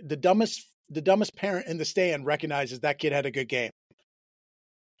 Okay. The dumbest parent in the stand recognizes that kid had a good game.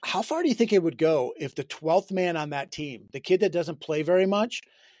 How far do you think it would go if the 12th man on that team, the kid that doesn't play very much,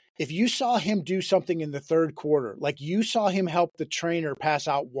 if you saw him do something in the third quarter, like you saw him help the trainer pass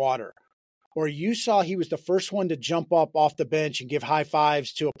out water, or you saw he was the first one to jump up off the bench and give high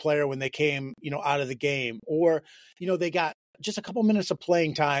fives to a player when they came, out of the game, or, they got just a couple minutes of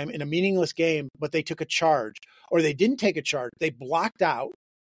playing time in a meaningless game, but they took a charge, or they didn't take a charge. They blocked out.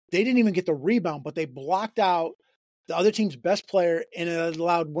 They didn't even get the rebound, but they blocked out the other team's best player and it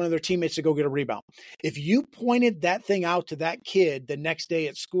allowed one of their teammates to go get a rebound. If you pointed that thing out to that kid the next day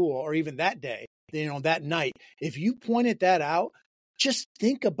at school, or even that day, that night, if you pointed that out, just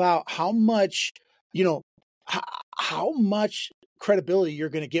think about how much, how much credibility you're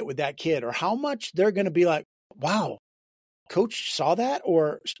going to get with that kid, or how much they're going to be like, wow, coach saw that,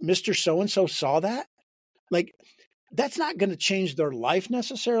 or Mr. So-and-so saw that. Like, that's not going to change their life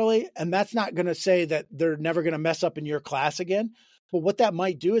necessarily. And that's not going to say that they're never going to mess up in your class again. But what that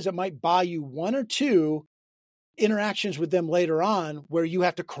might do is it might buy you one or two interactions with them later on where you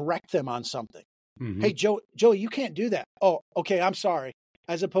have to correct them on something. Mm-hmm. Hey, Joey, you can't do that. Oh, okay. I'm sorry.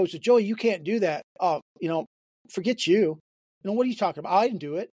 As opposed to, Joey, you can't do that. Oh, forget you. What are you talking about? I didn't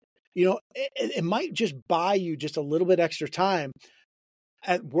do it. It might just buy you just a little bit extra time.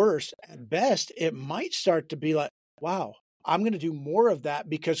 At worst, at best, it might start to be like, wow, I'm going to do more of that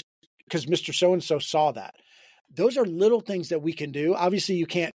because Mr. So-and-so saw that. Those are little things that we can do. Obviously, you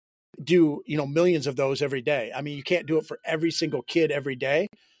can't do, millions of those every day. I mean, you can't do it for every single kid every day.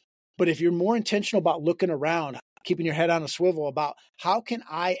 But if you're more intentional about looking around, keeping your head on a swivel about how can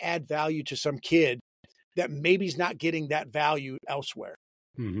I add value to some kid that maybe is not getting that value elsewhere,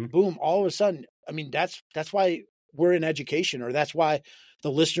 mm-hmm. Boom, all of a sudden, I mean, that's why we're in education, or that's why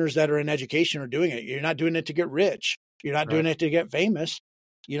the listeners that are in education are doing it. You're not doing it to get rich. You're not doing it to get famous.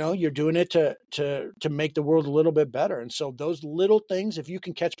 You're doing it to make the world a little bit better. And so those little things, if you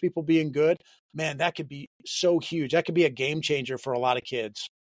can catch people being good, man, that could be so huge. That could be a game changer for a lot of kids.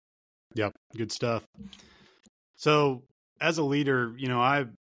 Yep. Good stuff. So as a leader,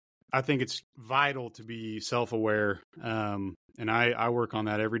 I think it's vital to be self-aware. And I work on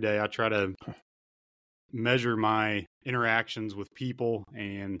that every day. I try to measure my interactions with people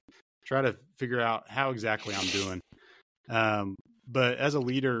and try to figure out how exactly I'm doing. But as a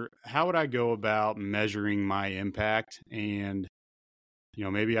leader, how would I go about measuring my impact? And,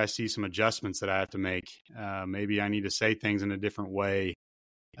 maybe I see some adjustments that I have to make. Maybe I need to say things in a different way.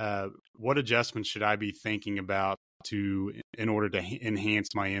 What adjustments should I be thinking about in order to enhance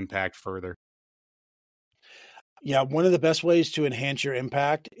my impact further? Yeah, one of the best ways to enhance your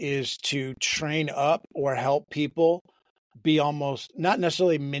impact is to train up or help people be almost not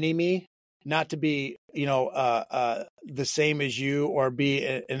necessarily mini me, not to be, the same as you or be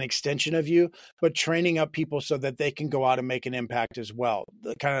an extension of you, but training up people so that they can go out and make an impact as well.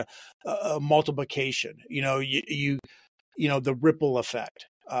 The kind of multiplication, the ripple effect,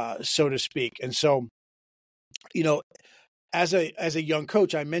 so to speak. And so, as a young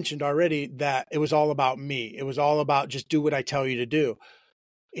coach, I mentioned already that it was all about me. It was all about just do what I tell you to do.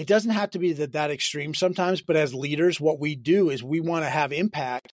 It doesn't have to be that extreme sometimes, but as leaders, what we do is we want to have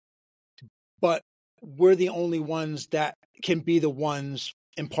impact, but we're the only ones that can be the ones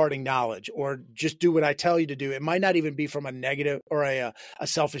imparting knowledge or just do what I tell you to do. It might not even be from a negative or a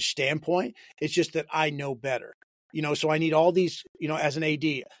selfish standpoint. It's just that I know better, so I need all these, as an AD,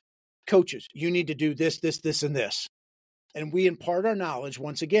 coaches, you need to do this, this, this, and this. And we impart our knowledge.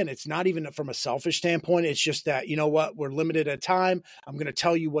 Once again, it's not even from a selfish standpoint. It's just that, we're limited at time. I'm going to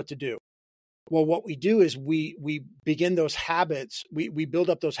tell you what to do. Well, what we do is we begin those habits. We build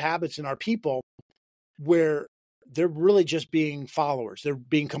up those habits in our people where they're really just being followers. They're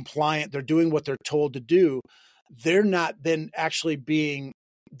being compliant. They're doing what they're told to do. They're not then actually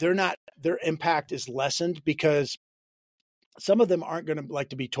their impact is lessened because some of them aren't going to like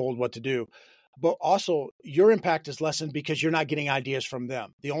to be told what to do. But also your impact is lessened because you're not getting ideas from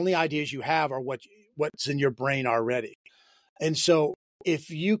them. The only ideas you have are what's in your brain already. And so if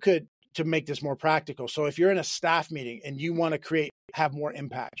you could, to make this more practical. So if you're in a staff meeting and you want to have more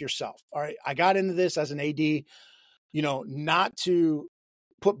impact yourself. All right. I got into this as an AD, not to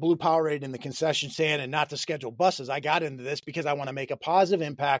put blue Powerade in the concession stand and not to schedule buses. I got into this because I want to make a positive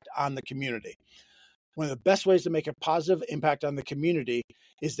impact on the community. One of the best ways to make a positive impact on the community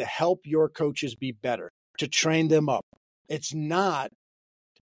is to help your coaches be better, to train them up. It's not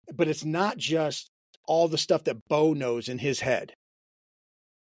just all the stuff that Bo knows in his head.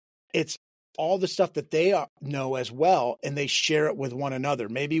 It's all the stuff that they know as well, and they share it with one another.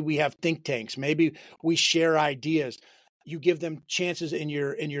 Maybe we have think tanks. Maybe we share ideas. You give them chances in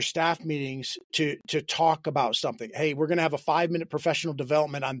your staff meetings to talk about something. Hey, we're going to have a 5-minute professional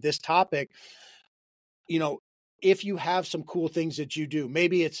development on this topic. If you have some cool things that you do,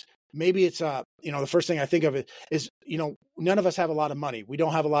 maybe it's the first thing I think of is none of us have a lot of money. We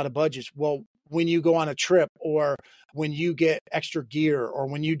don't have a lot of budgets. Well, when you go on a trip or when you get extra gear or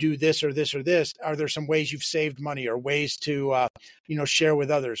when you do this or this or this, are there some ways you've saved money or ways to, share with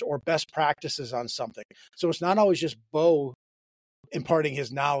others or best practices on something? So it's not always just Bo imparting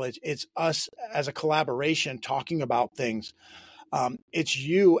his knowledge. It's us as a collaboration talking about things. It's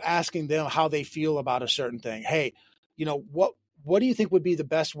you asking them how they feel about a certain thing. Hey, what do you think would be the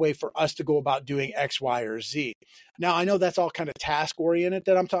best way for us to go about doing X, Y, or Z? Now, I know that's all kind of task oriented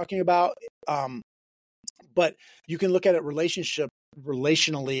that I'm talking about. But you can look at it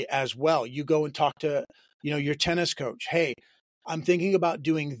relationally as well. You go and talk to, your tennis coach. Hey, I'm thinking about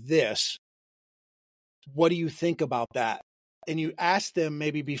doing this. What do you think about that? And you ask them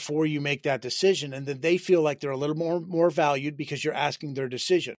maybe before you make that decision, and then they feel like they're a little more valued because you're asking their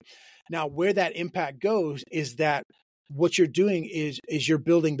decision. Now, where that impact goes is that what you're doing is you're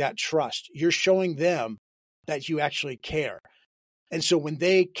building that trust. You're showing them that you actually care. And so when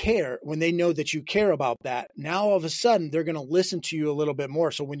they know that you care about that, now all of a sudden they're going to listen to you a little bit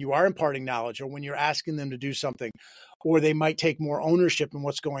more. So when you are imparting knowledge or when you're asking them to do something, or they might take more ownership in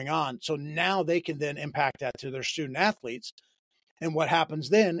what's going on. So now they can then impact that to their student athletes. And what happens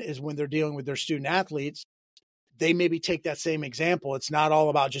then is when they're dealing with their student athletes, they maybe take that same example. It's not all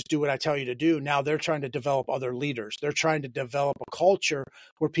about just do what I tell you to do. Now they're trying to develop other leaders. They're trying to develop a culture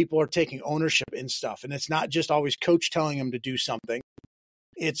where people are taking ownership in stuff. And it's not just always coach telling them to do something.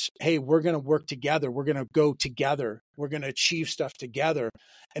 It's, hey, we're going to work together. We're going to go together. We're going to achieve stuff together.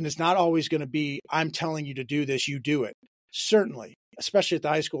 And it's not always going to be, I'm telling you to do this, you do it. Certainly, especially at the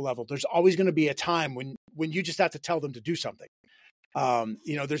high school level, there's always going to be a time when you just have to tell them to do something.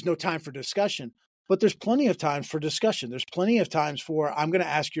 There's no time for discussion. But there's plenty of times for discussion. There's plenty of times for, I'm going to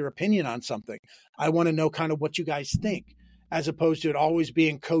ask your opinion on something. I want to know kind of what you guys think, as opposed to it always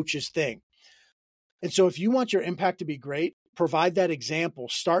being coach's thing. And so if you want your impact to be great, provide that example.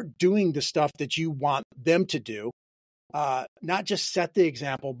 Start doing the stuff that you want them to do. Not just set the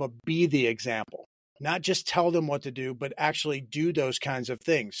example, but be the example. Not just tell them what to do, but actually do those kinds of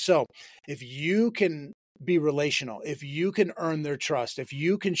things. So if you can be relational, if you can earn their trust, if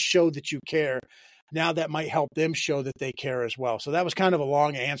you can show that you care, now that might help them show that they care as well. So that was kind of a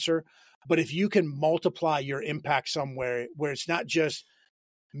long answer, but if you can multiply your impact somewhere where it's not just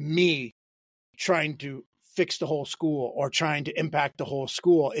me trying to fix the whole school or trying to impact the whole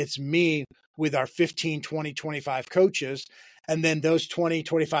school, it's me with our 15, 20, 25 coaches. And then those 20,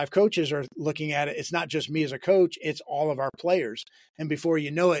 25 coaches are looking at it. It's not just me as a coach, it's all of our players. And before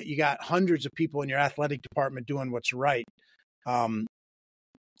you know it, you got hundreds of people in your athletic department doing what's right.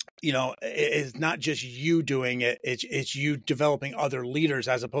 It's not just you doing it. It's you developing other leaders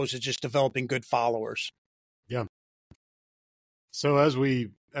as opposed to just developing good followers. Yeah. So as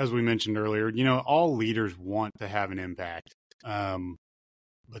we mentioned earlier, all leaders want to have an impact.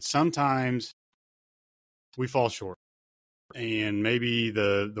 But sometimes we fall short. And maybe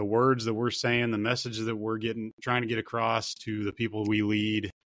the words that we're saying, the messages that we're trying to get across to the people we lead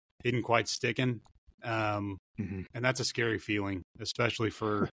isn't quite sticking. And that's a scary feeling, especially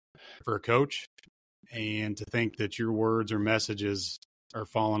for a coach, and to think that your words or messages are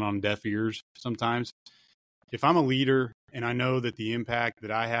falling on deaf ears sometimes. If I'm a leader and I know that the impact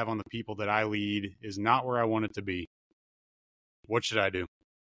that I have on the people that I lead is not where I want it to be, what should I do?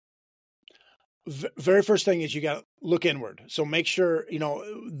 Very first thing is you got to look inward. So make sure,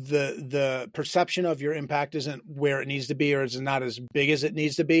 the perception of your impact isn't where it needs to be, or is not as big as it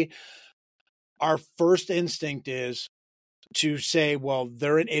needs to be. our first instinct is to say, well,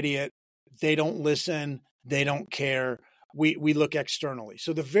 they're an idiot. They don't listen. They don't care. We look externally.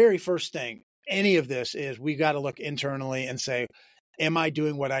 So the very first thing, any of this is we got to look internally and say, am I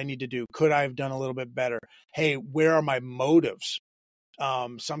doing what I need to do? Could I have done a little bit better? Hey, where are my motives?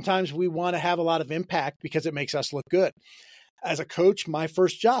 Sometimes we want to have a lot of impact because it makes us look good. As a coach, my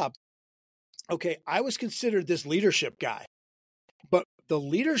first job, okay, I was considered this leadership guy, but the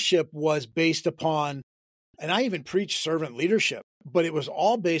leadership was based upon, and I even preached servant leadership, but it was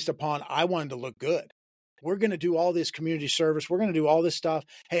all based upon I wanted to look good. We're going to do all this community service. We're going to do all this stuff.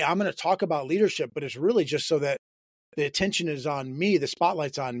 Hey, I'm going to talk about leadership, but it's really just so that the attention is on me, the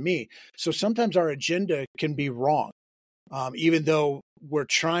spotlight's on me. So sometimes our agenda can be wrong, even though we're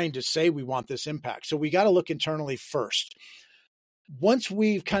trying to say we want this impact. So we got to look internally first. Once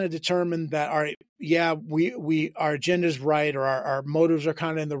we've kind of determined that, all right, yeah, we our agenda's right, or our motives are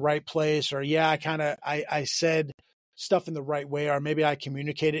kind of in the right place, or yeah, I said stuff in the right way, or maybe I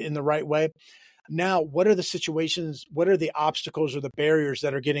communicated in the right way. Now, what are the situations, what are the obstacles or the barriers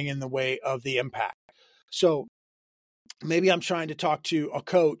that are getting in the way of the impact? So maybe I'm trying to talk to a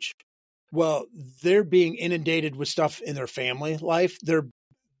coach. Well, they're being inundated with stuff in their family life.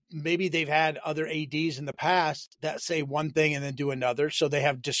 Maybe they've had other ADs in the past that say one thing and then do another. So they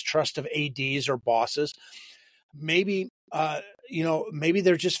have distrust of ADs or bosses. Maybe, maybe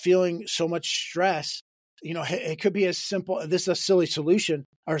they're just feeling so much stress. It could be as simple. This is a silly solution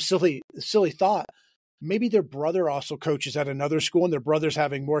or silly thought. Maybe their brother also coaches at another school and their brother's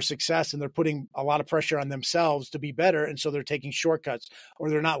having more success and they're putting a lot of pressure on themselves to be better. And so they're taking shortcuts,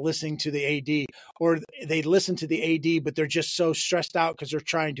 or they're not listening to the AD, or they listen to the AD, but they're just so stressed out because they're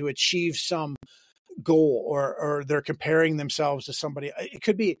trying to achieve some goal, or they're comparing themselves to somebody. It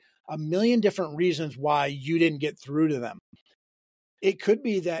could be a million different reasons why you didn't get through to them. It could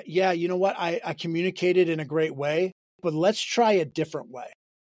be that, yeah, you know what? I communicated in a great way, but let's try a different way.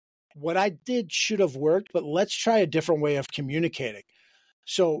 What I did should have worked, but let's try a different way of communicating.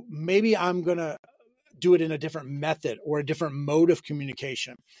 So maybe I'm going to do it in a different method or a different mode of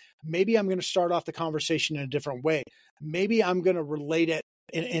communication. Maybe I'm going to start off the conversation in a different way. Maybe I'm going to relate it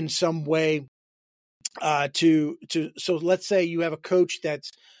in some way so let's say you have a coach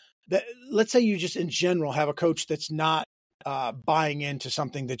let's say you just in general have a coach that's not buying into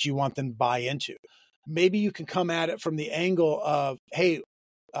something that you want them to buy into. Maybe you can come at it from the angle of, hey,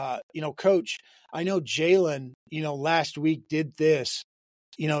 coach, I know Jalen, last week did this,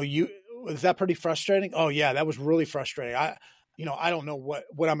 was that pretty frustrating? Oh yeah, that was really frustrating. I don't know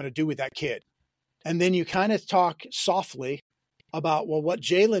what I'm going to do with that kid. And then you kind of talk softly about, well, what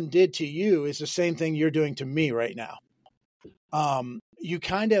Jalen did to you is the same thing you're doing to me right now.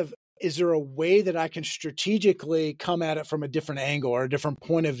 Is there a way that I can strategically come at it from a different angle or a different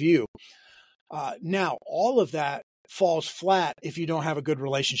point of view? Now, all of that falls flat if you don't have a good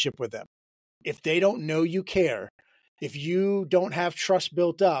relationship with them. If they don't know you care, if you don't have trust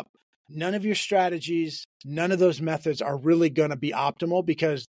built up, none of your strategies, none of those methods are really going to be optimal,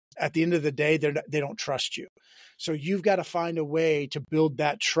 because at the end of the day, they don't trust you. So you've got to find a way to build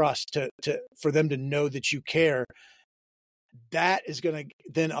that trust for them to know that you care. That is going to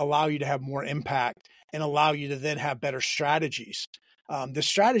then allow you to have more impact and allow you to then have better strategies. The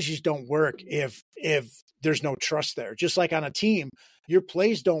strategies don't work if there's no trust there. Just like on a team, your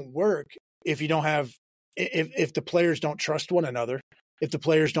plays don't work if the players don't trust one another, if the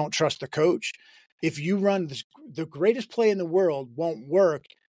players don't trust the coach. If you run the greatest play in the world won't work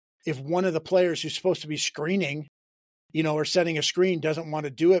if one of the players who's supposed to be screening, or setting a screen doesn't want to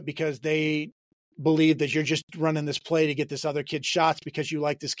do it because they believe that you're just running this play to get this other kid shots because you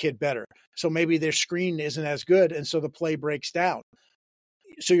like this kid better. So maybe their screen isn't as good, and so the play breaks down.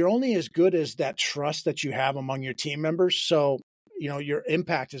 So you're only as good as that trust that you have among your team members. So, your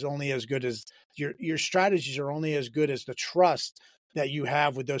impact is only as good as your strategies are only as good as the trust that you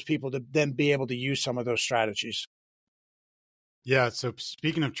have with those people to then be able to use some of those strategies. Yeah. So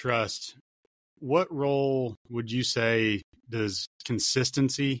speaking of trust, what role would you say does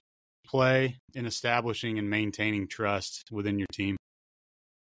consistency play in establishing and maintaining trust within your team?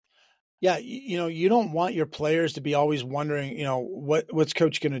 Yeah, you don't want your players to be always wondering, what's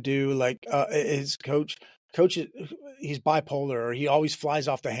coach going to do? Like, is coach, he's bipolar, or he always flies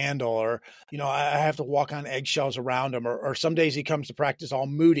off the handle, or, I have to walk on eggshells around him, or some days he comes to practice all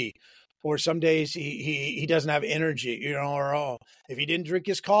moody, or some days he doesn't have energy, or if he didn't drink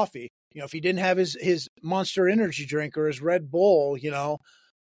his coffee, if he didn't have his Monster energy drink or his Red Bull, you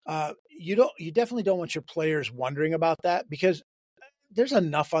definitely don't want your players wondering about that, because there's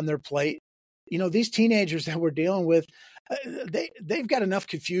enough on their plate. These teenagers that we're dealing with, they've got enough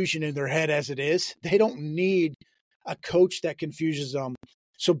confusion in their head as it is. They don't need a coach that confuses them.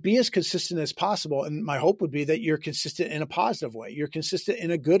 So be as consistent as possible. And my hope would be that you're consistent in a positive way. You're consistent in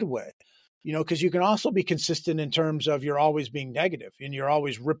a good way, because you can also be consistent in terms of you're always being negative and you're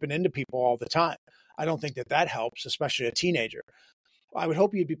always ripping into people all the time. I don't think that helps, especially a teenager. I would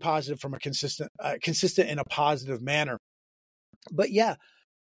hope you'd be positive from a consistent in a positive manner. But yeah,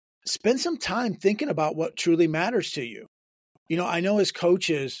 spend some time thinking about what truly matters to you. I know as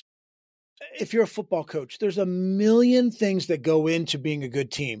coaches, if you're a football coach, there's a million things that go into being a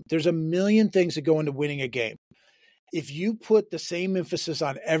good team. There's a million things that go into winning a game. If you put the same emphasis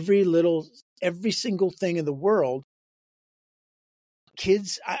on every single thing in the world,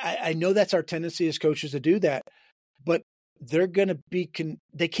 kids, I know that's our tendency as coaches to do that, but they're going to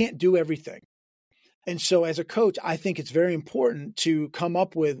they can't do everything. And so as a coach, I think it's very important to come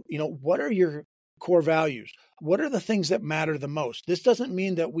up with, what are your core values? What are the things that matter the most? This doesn't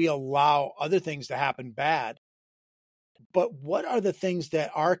mean that we allow other things to happen bad, but what are the things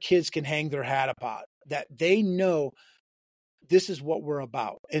that our kids can hang their hat upon, that they know this is what we're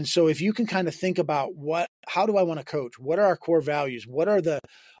about? And so if you can kind of think about how do I want to coach? What are our core values? What are the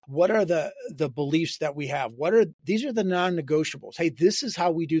beliefs that we have? These are the non-negotiables. Hey, this is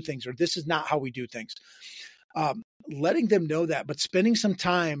how we do things, or this is not how we do things. Letting them know that, but spending some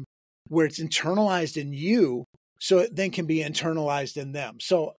time where it's internalized in you so it then can be internalized in them.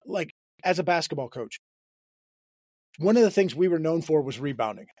 So like as a basketball coach, one of the things we were known for was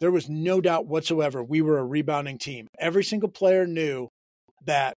rebounding. There was no doubt whatsoever we were a rebounding team. Every single player knew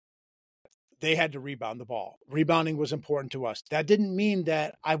that they had to rebound the ball. Rebounding was important to us. That didn't mean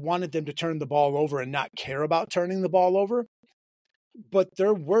that I wanted them to turn the ball over and not care about turning the ball over. But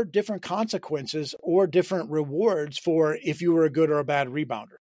there were different consequences or different rewards for if you were a good or a bad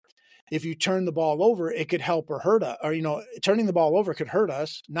rebounder. If you turn the ball over, it could help or hurt us. Or, turning the ball over could hurt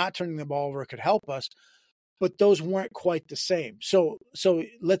us. Not turning the ball over could help us. But those weren't quite the same. So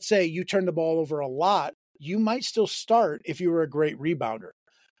let's say you turn the ball over a lot. You might still start if you were a great rebounder.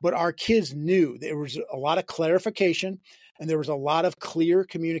 But our kids knew there was a lot of clarification and there was a lot of clear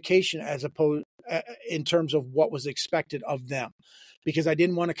communication as opposed in terms of what was expected of them, because I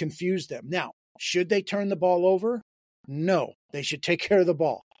didn't want to confuse them. Now, should they turn the ball over? No, they should take care of the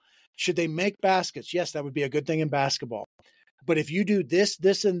ball. Should they make baskets? Yes, that would be a good thing in basketball. But if you do this,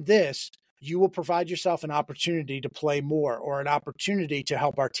 this, and this, you will provide yourself an opportunity to play more or an opportunity to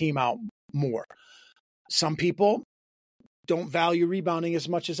help our team out more. Some people don't value rebounding as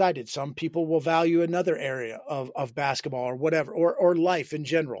much as I did. Some people will value another area of basketball or whatever, or life in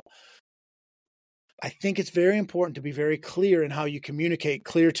general. I think it's very important to be very clear in how you communicate,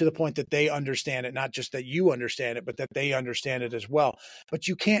 clear to the point that they understand it, not just that you understand it, but that they understand it as well. But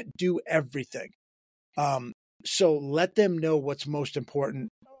you can't do everything. So let them know what's most important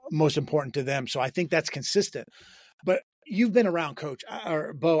to them. So I think that's consistent. But you've been around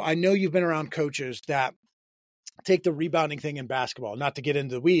Bo, I know you've been around coaches that take the rebounding thing in basketball, not to get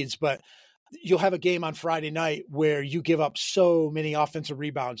into the weeds, but you'll have a game on Friday night where you give up so many offensive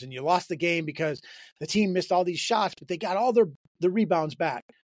rebounds and you lost the game because the team missed all these shots, but they got all the rebounds back.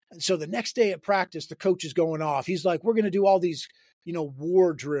 And so the next day at practice, the coach is going off. He's like, we're going to do all these,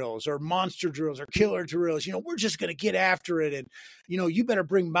 war drills or monster drills or killer drills. We're just going to get after it. And, you better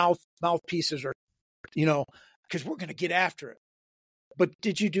bring mouthpieces or, because we're going to get after it. But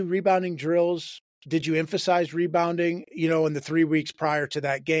did you do rebounding drills? Did you emphasize rebounding, in the 3 weeks prior to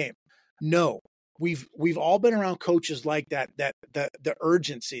that game? No. We've all been around coaches like that the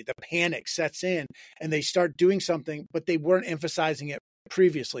urgency, the panic sets in and they start doing something, but they weren't emphasizing it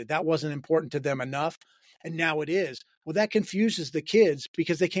previously. That wasn't important to them enough. And now it is. Well, that confuses the kids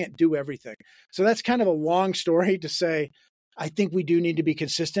because they can't do everything. So that's kind of a long story to say, I think we do need to be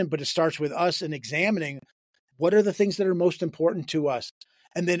consistent, but it starts with us and examining what are the things that are most important to us.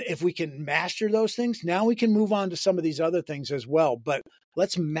 And then if we can master those things, now we can move on to some of these other things as well. But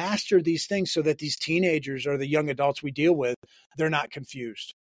let's master these things so that these teenagers or the young adults we deal with, they're not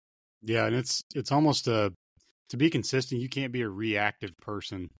confused. Yeah. And it's almost to be consistent, you can't be a reactive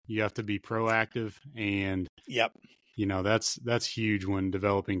person. You have to be proactive. And yep. That's huge when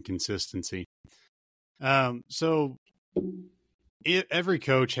developing consistency. So every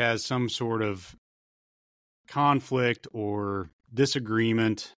coach has some sort of conflict or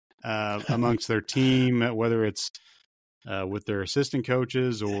disagreement amongst their team, whether it's with their assistant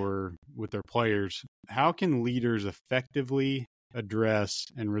coaches or with their players. How can leaders effectively address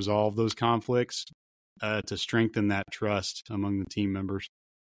and resolve those conflicts to strengthen that trust among the team members?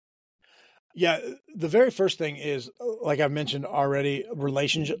 Yeah, the very first thing is, like I've mentioned already,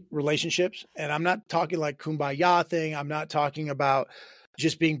 relationships. And I'm not talking like kumbaya thing. I'm not talking about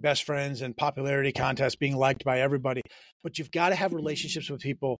just being best friends and popularity contests, being liked by everybody. But you've got to have relationships with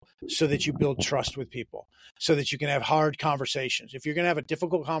people so that you build trust with people, so that you can have hard conversations. If you're going to have a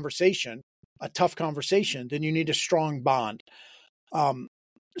difficult conversation, a tough conversation, then you need a strong bond. Um,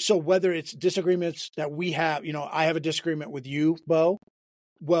 so whether it's disagreements that we have, I have a disagreement with you, Bo.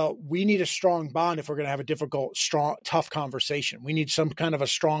 Well, we need a strong bond if we're going to have a difficult, strong, tough conversation. We need some kind of a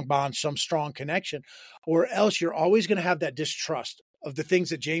strong bond, some strong connection, or else you're always going to have that distrust of the things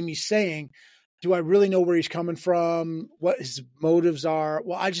that Jamie's saying. Do I really know where he's coming from? What his motives are?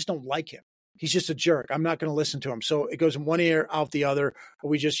 Well, I just don't like him. He's just a jerk. I'm not going to listen to him. So it goes in one ear, out the other, or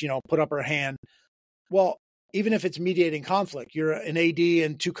we just, put up our hand. Well, even if it's mediating conflict, you're an AD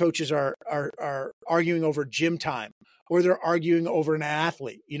and two coaches are arguing over gym time, or they're arguing over an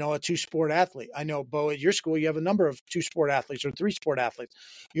athlete, a two-sport athlete. I know, Bo, at your school, you have a number of two-sport athletes or three-sport athletes.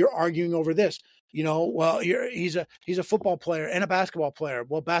 You're arguing over this. Well, he's a football player and a basketball player.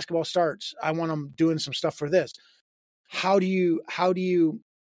 Well, basketball starts. I want him doing some stuff for this. How do you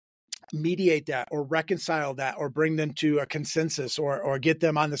mediate that or reconcile that or bring them to a consensus or get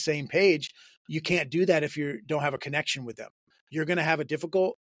them on the same page? You can't do that if you don't have a connection with them. You're going to have a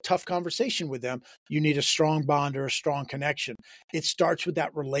difficult, tough conversation with them. You need a strong bond or a strong connection. It starts with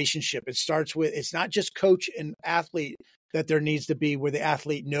that relationship. It's not just coach and athlete that there needs to be where the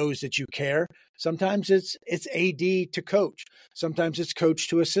athlete knows that you care. Sometimes it's AD to coach. Sometimes it's coach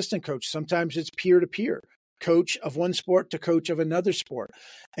to assistant coach. Sometimes it's peer to peer, coach of one sport to coach of another sport.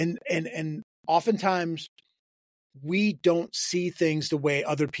 And oftentimes we don't see things the way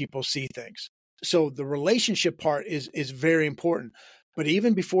other people see things. So the relationship part is very important. But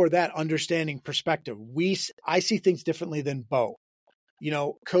even before that, understanding perspective, I see things differently than Bo.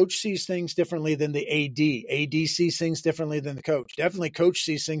 Coach sees things differently than the AD. AD sees things differently than the coach. Definitely coach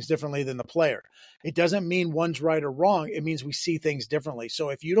sees things differently than the player. It doesn't mean one's right or wrong. It means we see things differently. So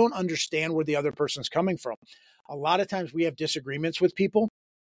if you don't understand where the other person's coming from, a lot of times we have disagreements with people.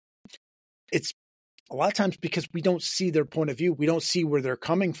 It's a lot of times because we don't see their point of view. We don't see where they're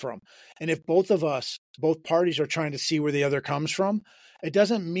coming from. And if both parties are trying to see where the other comes from, it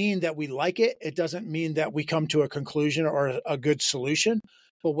doesn't mean that we like it. It doesn't mean that we come to a conclusion or a good solution.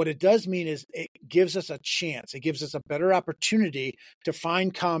 But what it does mean is it gives us a chance. It gives us a better opportunity to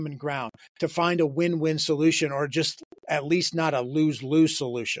find common ground, to find a win-win solution, or just at least not a lose-lose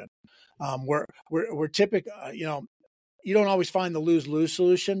solution. We're typical, you don't always find the lose-lose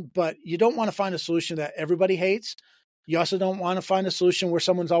solution, but you don't want to find a solution that everybody hates. You also don't want to find a solution where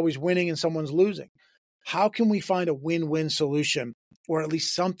someone's always winning and someone's losing. How can we find a win-win solution, or at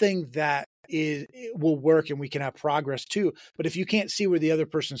least something that will work and we can have progress too? But if you can't see where the other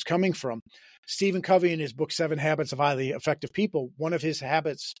person's coming from, Stephen Covey in his book, 7 Habits of Highly Effective People, one of his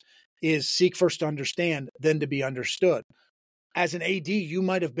habits is seek first to understand, then to be understood. As an AD, you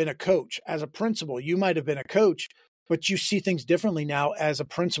might have been a coach. As a principal, you might have been a coach, but you see things differently now as a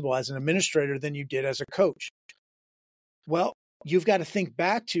principal, as an administrator, than you did as a coach. Well, you've got to think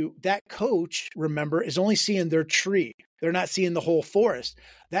back to that coach, remember, is only seeing their tree. They're not seeing the whole forest.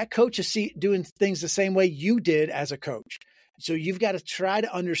 That coach is doing things the same way you did as a coach. So you've got to try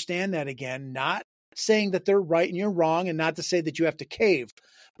to understand that again, not saying that they're right and you're wrong, and not to say that you have to cave.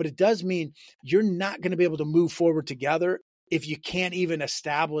 But it does mean you're not going to be able to move forward together if you can't even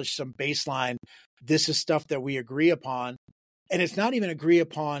establish some baseline. This is stuff that we agree upon. And it's not even agree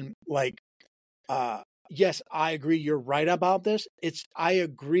upon like, yes, I agree you're right about this. It's I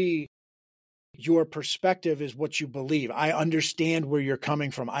agree your perspective is what you believe. I understand where you're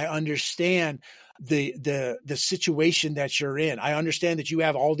coming from. I understand the situation that you're in. I understand that you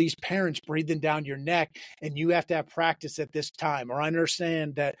have all these parents breathing down your neck and you have to have practice at this time. Or I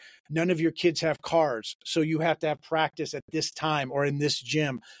understand that none of your kids have cars, so you have to have practice at this time or in this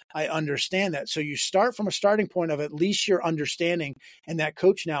gym. I understand that. So you start from a starting point of at least your understanding, and that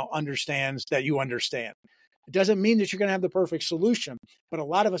coach now understands that you understand. It doesn't mean that you're going to have the perfect solution, but a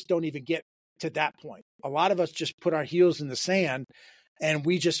lot of us don't even get to that point. A lot of us just put our heels in the sand and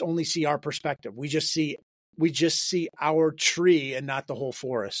we just only see our perspective. We just see our tree and not the whole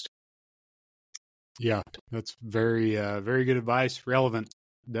forest. Yeah, that's very, very good advice. Relevant,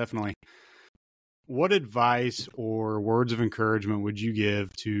 definitely. What advice or words of encouragement would you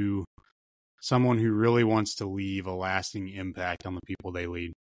give to someone who really wants to leave a lasting impact on the people they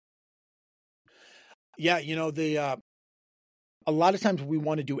lead? Yeah, a lot of times we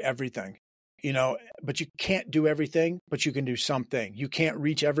want to do everything, but you can't do everything, but you can do something. You can't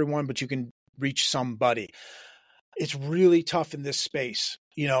reach everyone, but you can reach somebody. It's really tough in this space.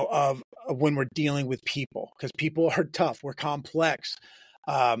 of when we're dealing with people, because people are tough. We're complex,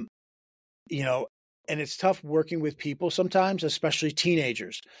 um, and it's tough working with people sometimes, especially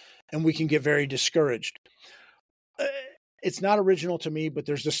teenagers, and we can get very discouraged. Uh, It's not original to me, but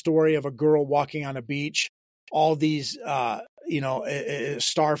there's the story of a girl walking on a beach. All these,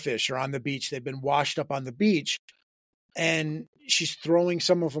 starfish are on the beach. They've been washed up on the beach, and she's throwing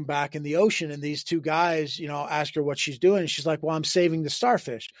some of them back in the ocean. And these two guys, ask her what she's doing. And she's like, well, I'm saving the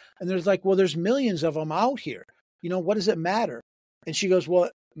starfish. And there's like, well, there's millions of them out here. What does it matter? And she goes, well,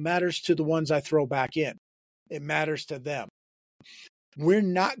 it matters to the ones I throw back in. It matters to them. We're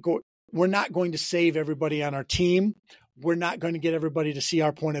not going to save everybody on our team. We're not going to get everybody to see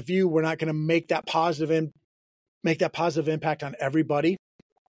our point of view. We're not going to make that positive impact on everybody.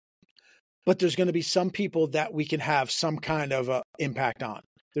 But there's going to be some people that we can have some kind of impact on.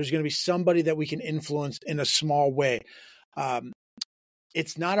 There's going to be somebody that we can influence in a small way.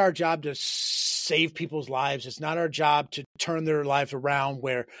 It's not our job to save people's lives. It's not our job to turn their lives around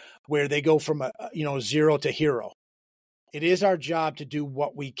where they go from a zero to hero. It is our job to do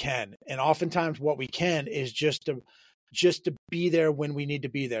what we can. And oftentimes what we can is just to be there when we need to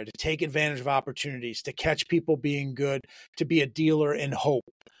be there, to take advantage of opportunities, to catch people being good, to be a dealer in hope.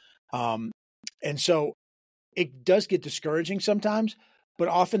 And so it does get discouraging sometimes, but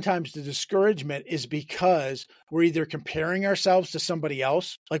oftentimes the discouragement is because we're either comparing ourselves to somebody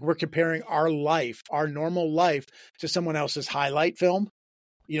else, like we're comparing our life, our normal life, to someone else's highlight film,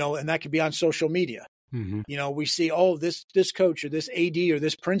 and that could be on social media. Mm-hmm. We see, this coach or this AD or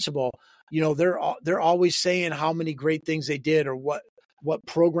this principal, they're always saying how many great things they did or what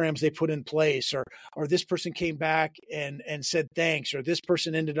programs they put in place, or this person came back and said thanks, or this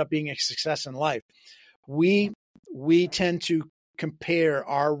person ended up being a success in life. We tend to compare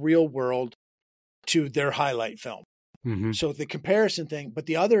our real world to their highlight film. Mm-hmm. So the comparison thing, but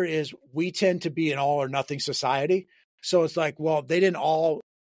the other is we tend to be an all or nothing society. So it's like, well, they didn't all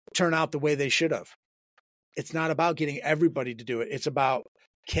turn out the way they should have. It's not about getting everybody to do it. It's about,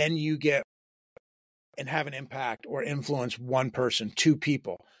 can you get and have an impact or influence one person, two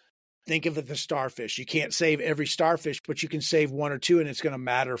people? Think of it, the starfish. You can't save every starfish, but you can save one or two, and it's going to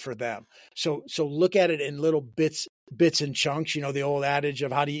matter for them. So look at it in little bits and chunks. The old adage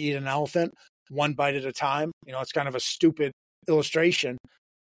of how do you eat an elephant? One bite at a time. It's kind of a stupid illustration,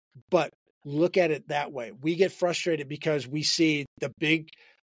 but look at it that way. We get frustrated because we see the big,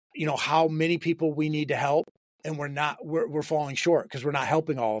 how many people we need to help, and we're falling short because we're not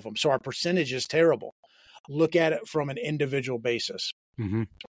helping all of them. So our percentage is terrible. Look at it from an individual basis. Mm-hmm.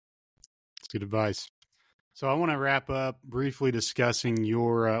 That's good advice. So I want to wrap up briefly discussing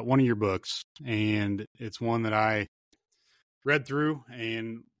your one of your books, and it's one that I read through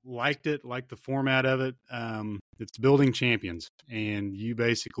and liked the format of it. It's Building Champions, and you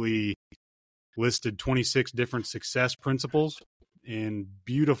basically listed 26 different success principles in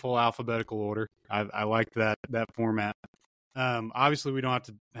beautiful alphabetical order. I liked that format. Obviously, we don't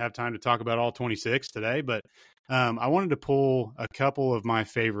have time to talk about all 26 today, but I wanted to pull a couple of my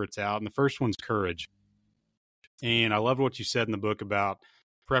favorites out. And the first one's courage. And I loved what you said in the book about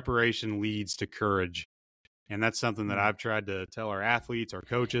preparation leads to courage. And that's something that I've tried to tell our athletes, our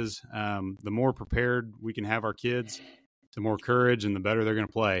coaches. The more prepared we can have our kids, the more courage and the better they're going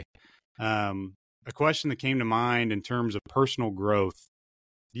to play. A question that came to mind in terms of personal growth: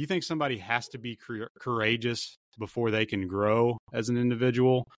 do you think somebody has to be courageous before they can grow as an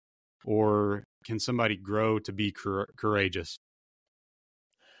individual, or can somebody grow to be courageous?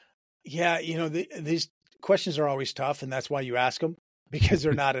 Yeah, these questions are always tough, and that's why you ask them, because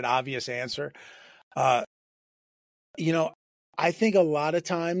they're not an obvious answer. I think a lot of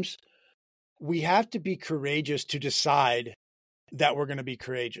times we have to be courageous to decide that we're going to be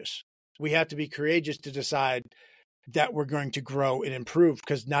courageous. We have to be courageous to decide that we're going to grow and improve,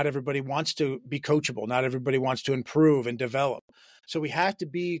 because not everybody wants to be coachable. Not everybody wants to improve and develop. So we have to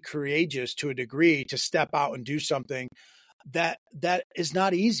be courageous to a degree to step out and do something that is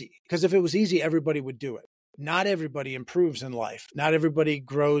not easy. Because if it was easy, everybody would do it. Not everybody improves in life. Not everybody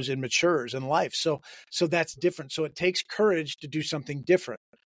grows and matures in life. So that's different. So it takes courage to do something different.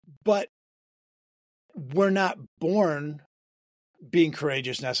 But we're not born being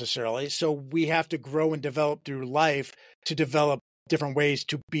courageous necessarily. So we have to grow and develop through life to develop different ways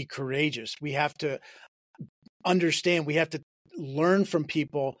to be courageous. We have to understand, we have to learn from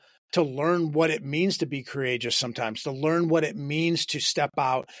people to learn what it means to be courageous sometimes, to learn what it means to step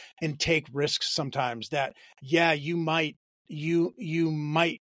out and take risks sometimes. That, yeah, you might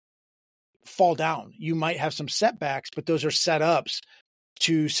fall down. You might have some setbacks, but those are setups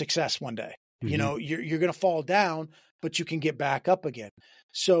to success one day. Mm-hmm. You're going to fall down, but you can get back up again.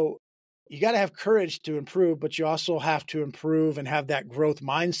 So you got to have courage to improve, but you also have to improve and have that growth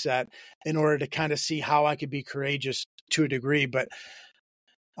mindset in order to kind of see how I could be courageous to a degree. But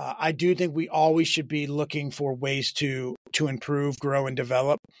I do think we always should be looking for ways to improve, grow, and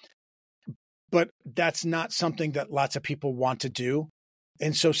develop. But that's not something that lots of people want to do.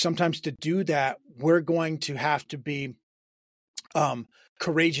 And so sometimes to do that, we're going to have to be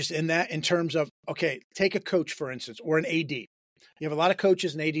courageous in that, in terms of, okay, take a coach, for instance, or an AD. You have a lot of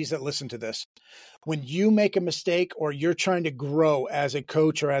coaches and ADs that listen to this. When you make a mistake or you're trying to grow as a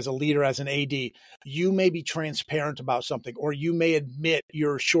coach or as a leader, as an AD, you may be transparent about something, or you may admit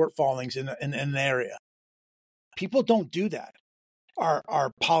your shortfallings in an area. People don't do that.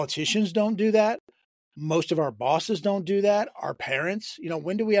 Our politicians don't do that. Most of our bosses don't do that. Our parents,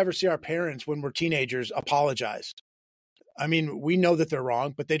 when do we ever see our parents when we're teenagers apologize? I mean, we know that they're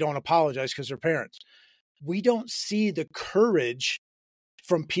wrong, but they don't apologize because they're parents. We don't see the courage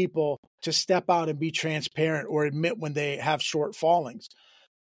from people to step out and be transparent or admit when they have shortfallings.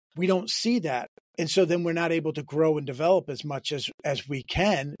 We don't see that. And so then we're not able to grow and develop as much as we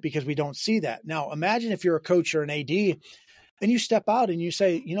can, because we don't see that. Now, imagine if you're a coach or an AD and you step out and you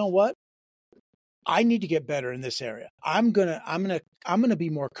say, you know what? I need to get better in this area. I'm going to be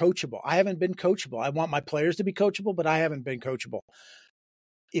more coachable. I haven't been coachable. I want my players to be coachable, but I haven't been coachable.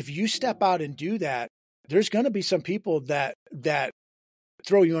 If you step out and do that, there's going to be some people that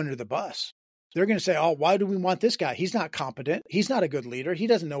throw you under the bus. They're going to say, oh, why do we want this guy? He's not competent. He's not a good leader. He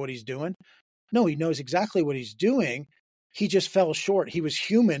doesn't know what he's doing. No, he knows exactly what he's doing. He just fell short. He was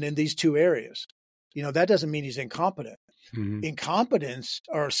human in these two areas. That doesn't mean he's incompetent. Mm-hmm. Incompetence,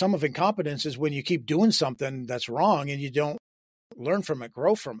 or some of incompetence, is when you keep doing something that's wrong and you don't learn from it,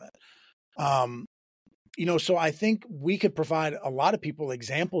 grow from it. So I think we could provide a lot of people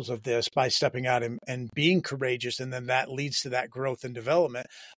examples of this by stepping out and being courageous. And then that leads to that growth and development.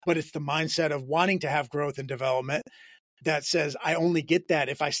 But it's the mindset of wanting to have growth and development that says, I only get that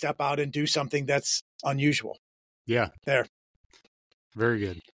if I step out and do something that's unusual. Yeah. There. Very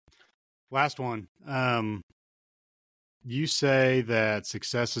good. Last one. You say that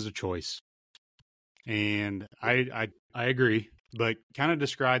success is a choice. And I agree. But kind of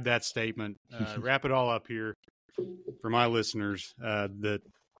describe that statement, wrap it all up here for my listeners, that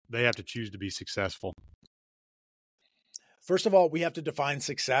they have to choose to be successful. First of all, we have to define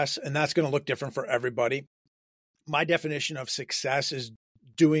success, and that's going to look different for everybody. My definition of success is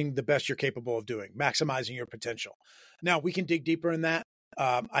doing the best you're capable of doing, maximizing your potential. Now, we can dig deeper in that.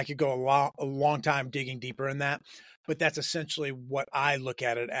 I could go a long time digging deeper in that, but that's essentially what I look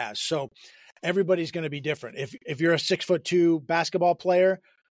at it as. So everybody's going to be different. If you're a 6'2" basketball player,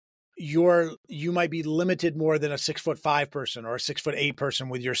 you might be limited more than a 6'5" person or a 6'8" person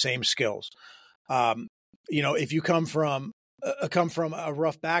with your same skills. If you come from a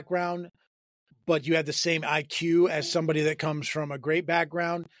rough background, but you have the same IQ as somebody that comes from a great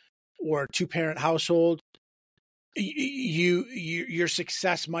background or a 2-parent household, your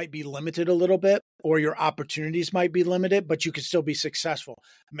success might be limited a little bit, or your opportunities might be limited, but you can still be successful.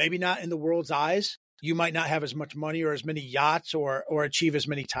 Maybe not in the world's eyes. You might not have as much money or as many yachts or achieve as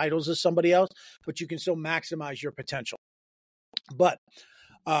many titles as somebody else, but you can still maximize your potential. But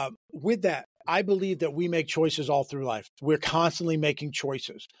with that, I believe that we make choices all through life. We're constantly making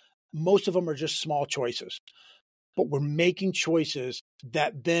choices. Most of them are just small choices, but we're making choices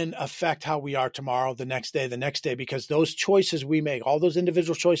that then affect how we are tomorrow, the next day, because those choices we make, all those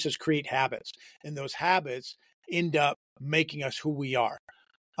individual choices, create habits, and those habits end up making us who we are.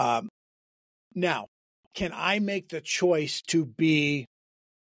 Now, can I make the choice to be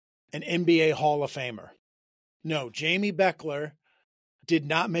an NBA Hall of Famer? No, Jamy Bechler did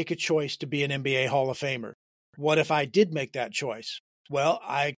not make a choice to be an NBA Hall of Famer. What if I did make that choice? Well,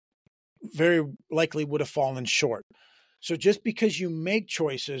 I very likely would have fallen short. So just because you make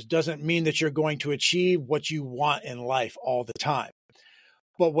choices doesn't mean that you're going to achieve what you want in life all the time.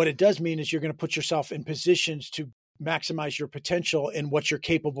 But what it does mean is you're going to put yourself in positions to maximize your potential in what you're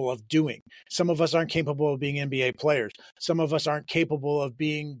capable of doing. Some of us aren't capable of being NBA players. Some of us aren't capable of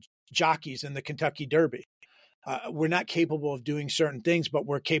being jockeys in the Kentucky Derby. We're not capable of doing certain things, but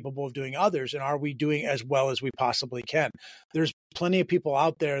we're capable of doing others. And are we doing as well as we possibly can? There's plenty of people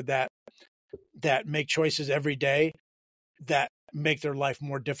out there that make choices every day that make their life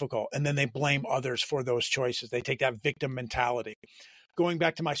more difficult. And then they blame others for those choices. They take that victim mentality. Going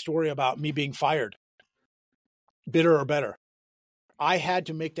back to my story about me being fired, bitter or better, I had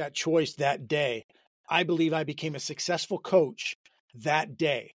to make that choice that day. I believe I became a successful coach that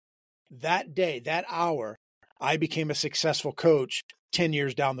day. That hour, I became a successful coach 10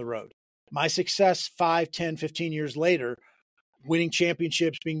 years down the road. My success 5, 10, 15 years later winning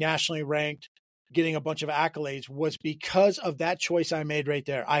championships, being nationally ranked, getting a bunch of accolades was because of that choice I made right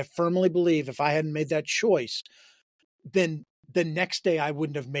there. I firmly believe if I hadn't made that choice, then the next day I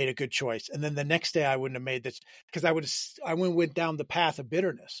wouldn't have made a good choice. And then the next day I wouldn't have made this, because I went down the path of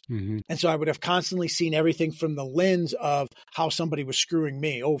bitterness. Mm-hmm. And so I would have constantly seen everything from the lens of how somebody was screwing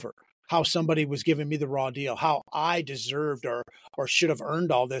me over, how somebody was giving me the raw deal, how I deserved or should have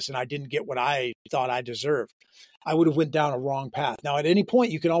earned all this and I didn't get what I thought I deserved. I would have went down a wrong path. Now, at any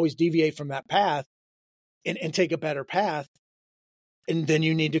point, you can always deviate from that path and take a better path. And then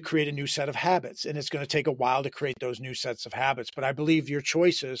you need to create a new set of habits. And it's going to take a while to create those new sets of habits. But I believe your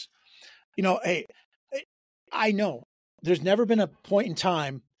choices, hey, I know there's never been a point in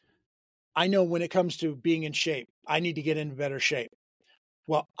time. I know when it comes to being in shape, I need to get into better shape.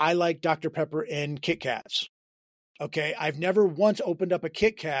 Well, I like Dr. Pepper and Kit Kats. Okay. I've never once opened up a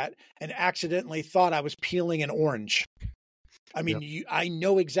Kit Kat and accidentally thought I was peeling an orange. I mean, Yep. I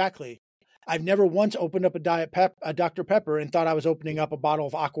know exactly. I've never once opened up a Dr. Pepper and thought I was opening up a bottle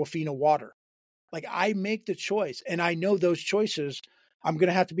of Aquafina water. Like, I make the choice, and I know those choices. I'm going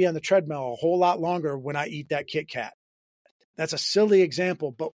to have to be on the treadmill a whole lot longer when I eat that Kit Kat. That's a silly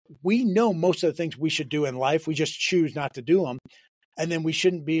example, but we know most of the things we should do in life. We just choose not to do them. And then we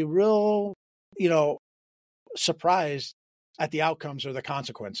shouldn't be real, surprised at the outcomes or the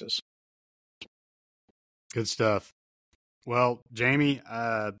consequences. Good stuff. Well, Jamy,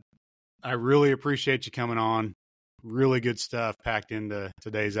 I really appreciate you coming on. Really good stuff packed into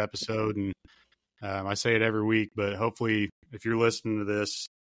today's episode. And I say it every week, but hopefully if you're listening to this,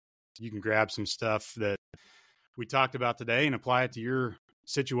 you can grab some stuff that we talked about today and apply it to your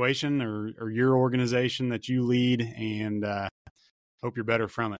situation or your organization that you lead, and hope you're better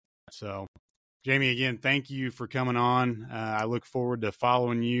from it. So, Jamy, again, thank you for coming on. I look forward to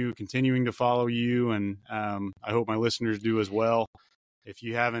following you, continuing to follow you, and I hope my listeners do as well. If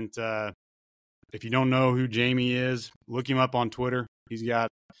you haven't, if you don't know who Jamy is, look him up on Twitter. He's got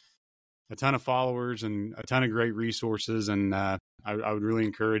a ton of followers and a ton of great resources, and I would really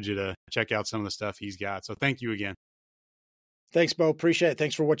encourage you to check out some of the stuff he's got. So thank you again. Thanks, Bo. Appreciate it.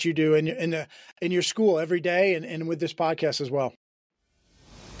 Thanks for what you do in your school every day and with this podcast as well.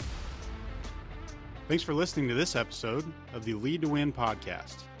 Thanks for listening to this episode of the Lead to Win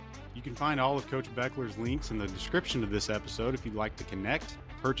podcast. You can find all of Coach Bechler's links in the description of this episode if you'd like to connect,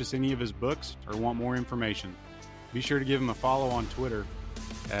 purchase any of his books, or want more information. Be sure to give him a follow on Twitter,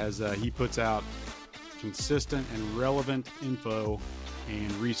 as he puts out consistent and relevant info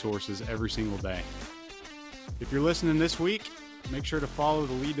and resources every single day. If you're listening this week, make sure to follow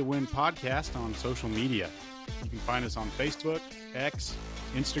the Lead to Win podcast on social media. You can find us on Facebook, X,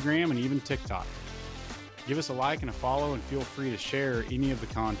 Instagram, and even TikTok. Give us a like and a follow, and feel free to share any of the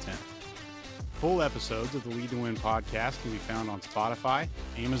content. Full episodes of the Lead to Win podcast can be found on Spotify,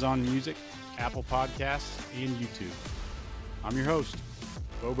 Amazon Music, Apple Podcasts, and YouTube. I'm your host,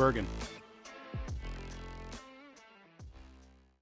 Bo Bergen.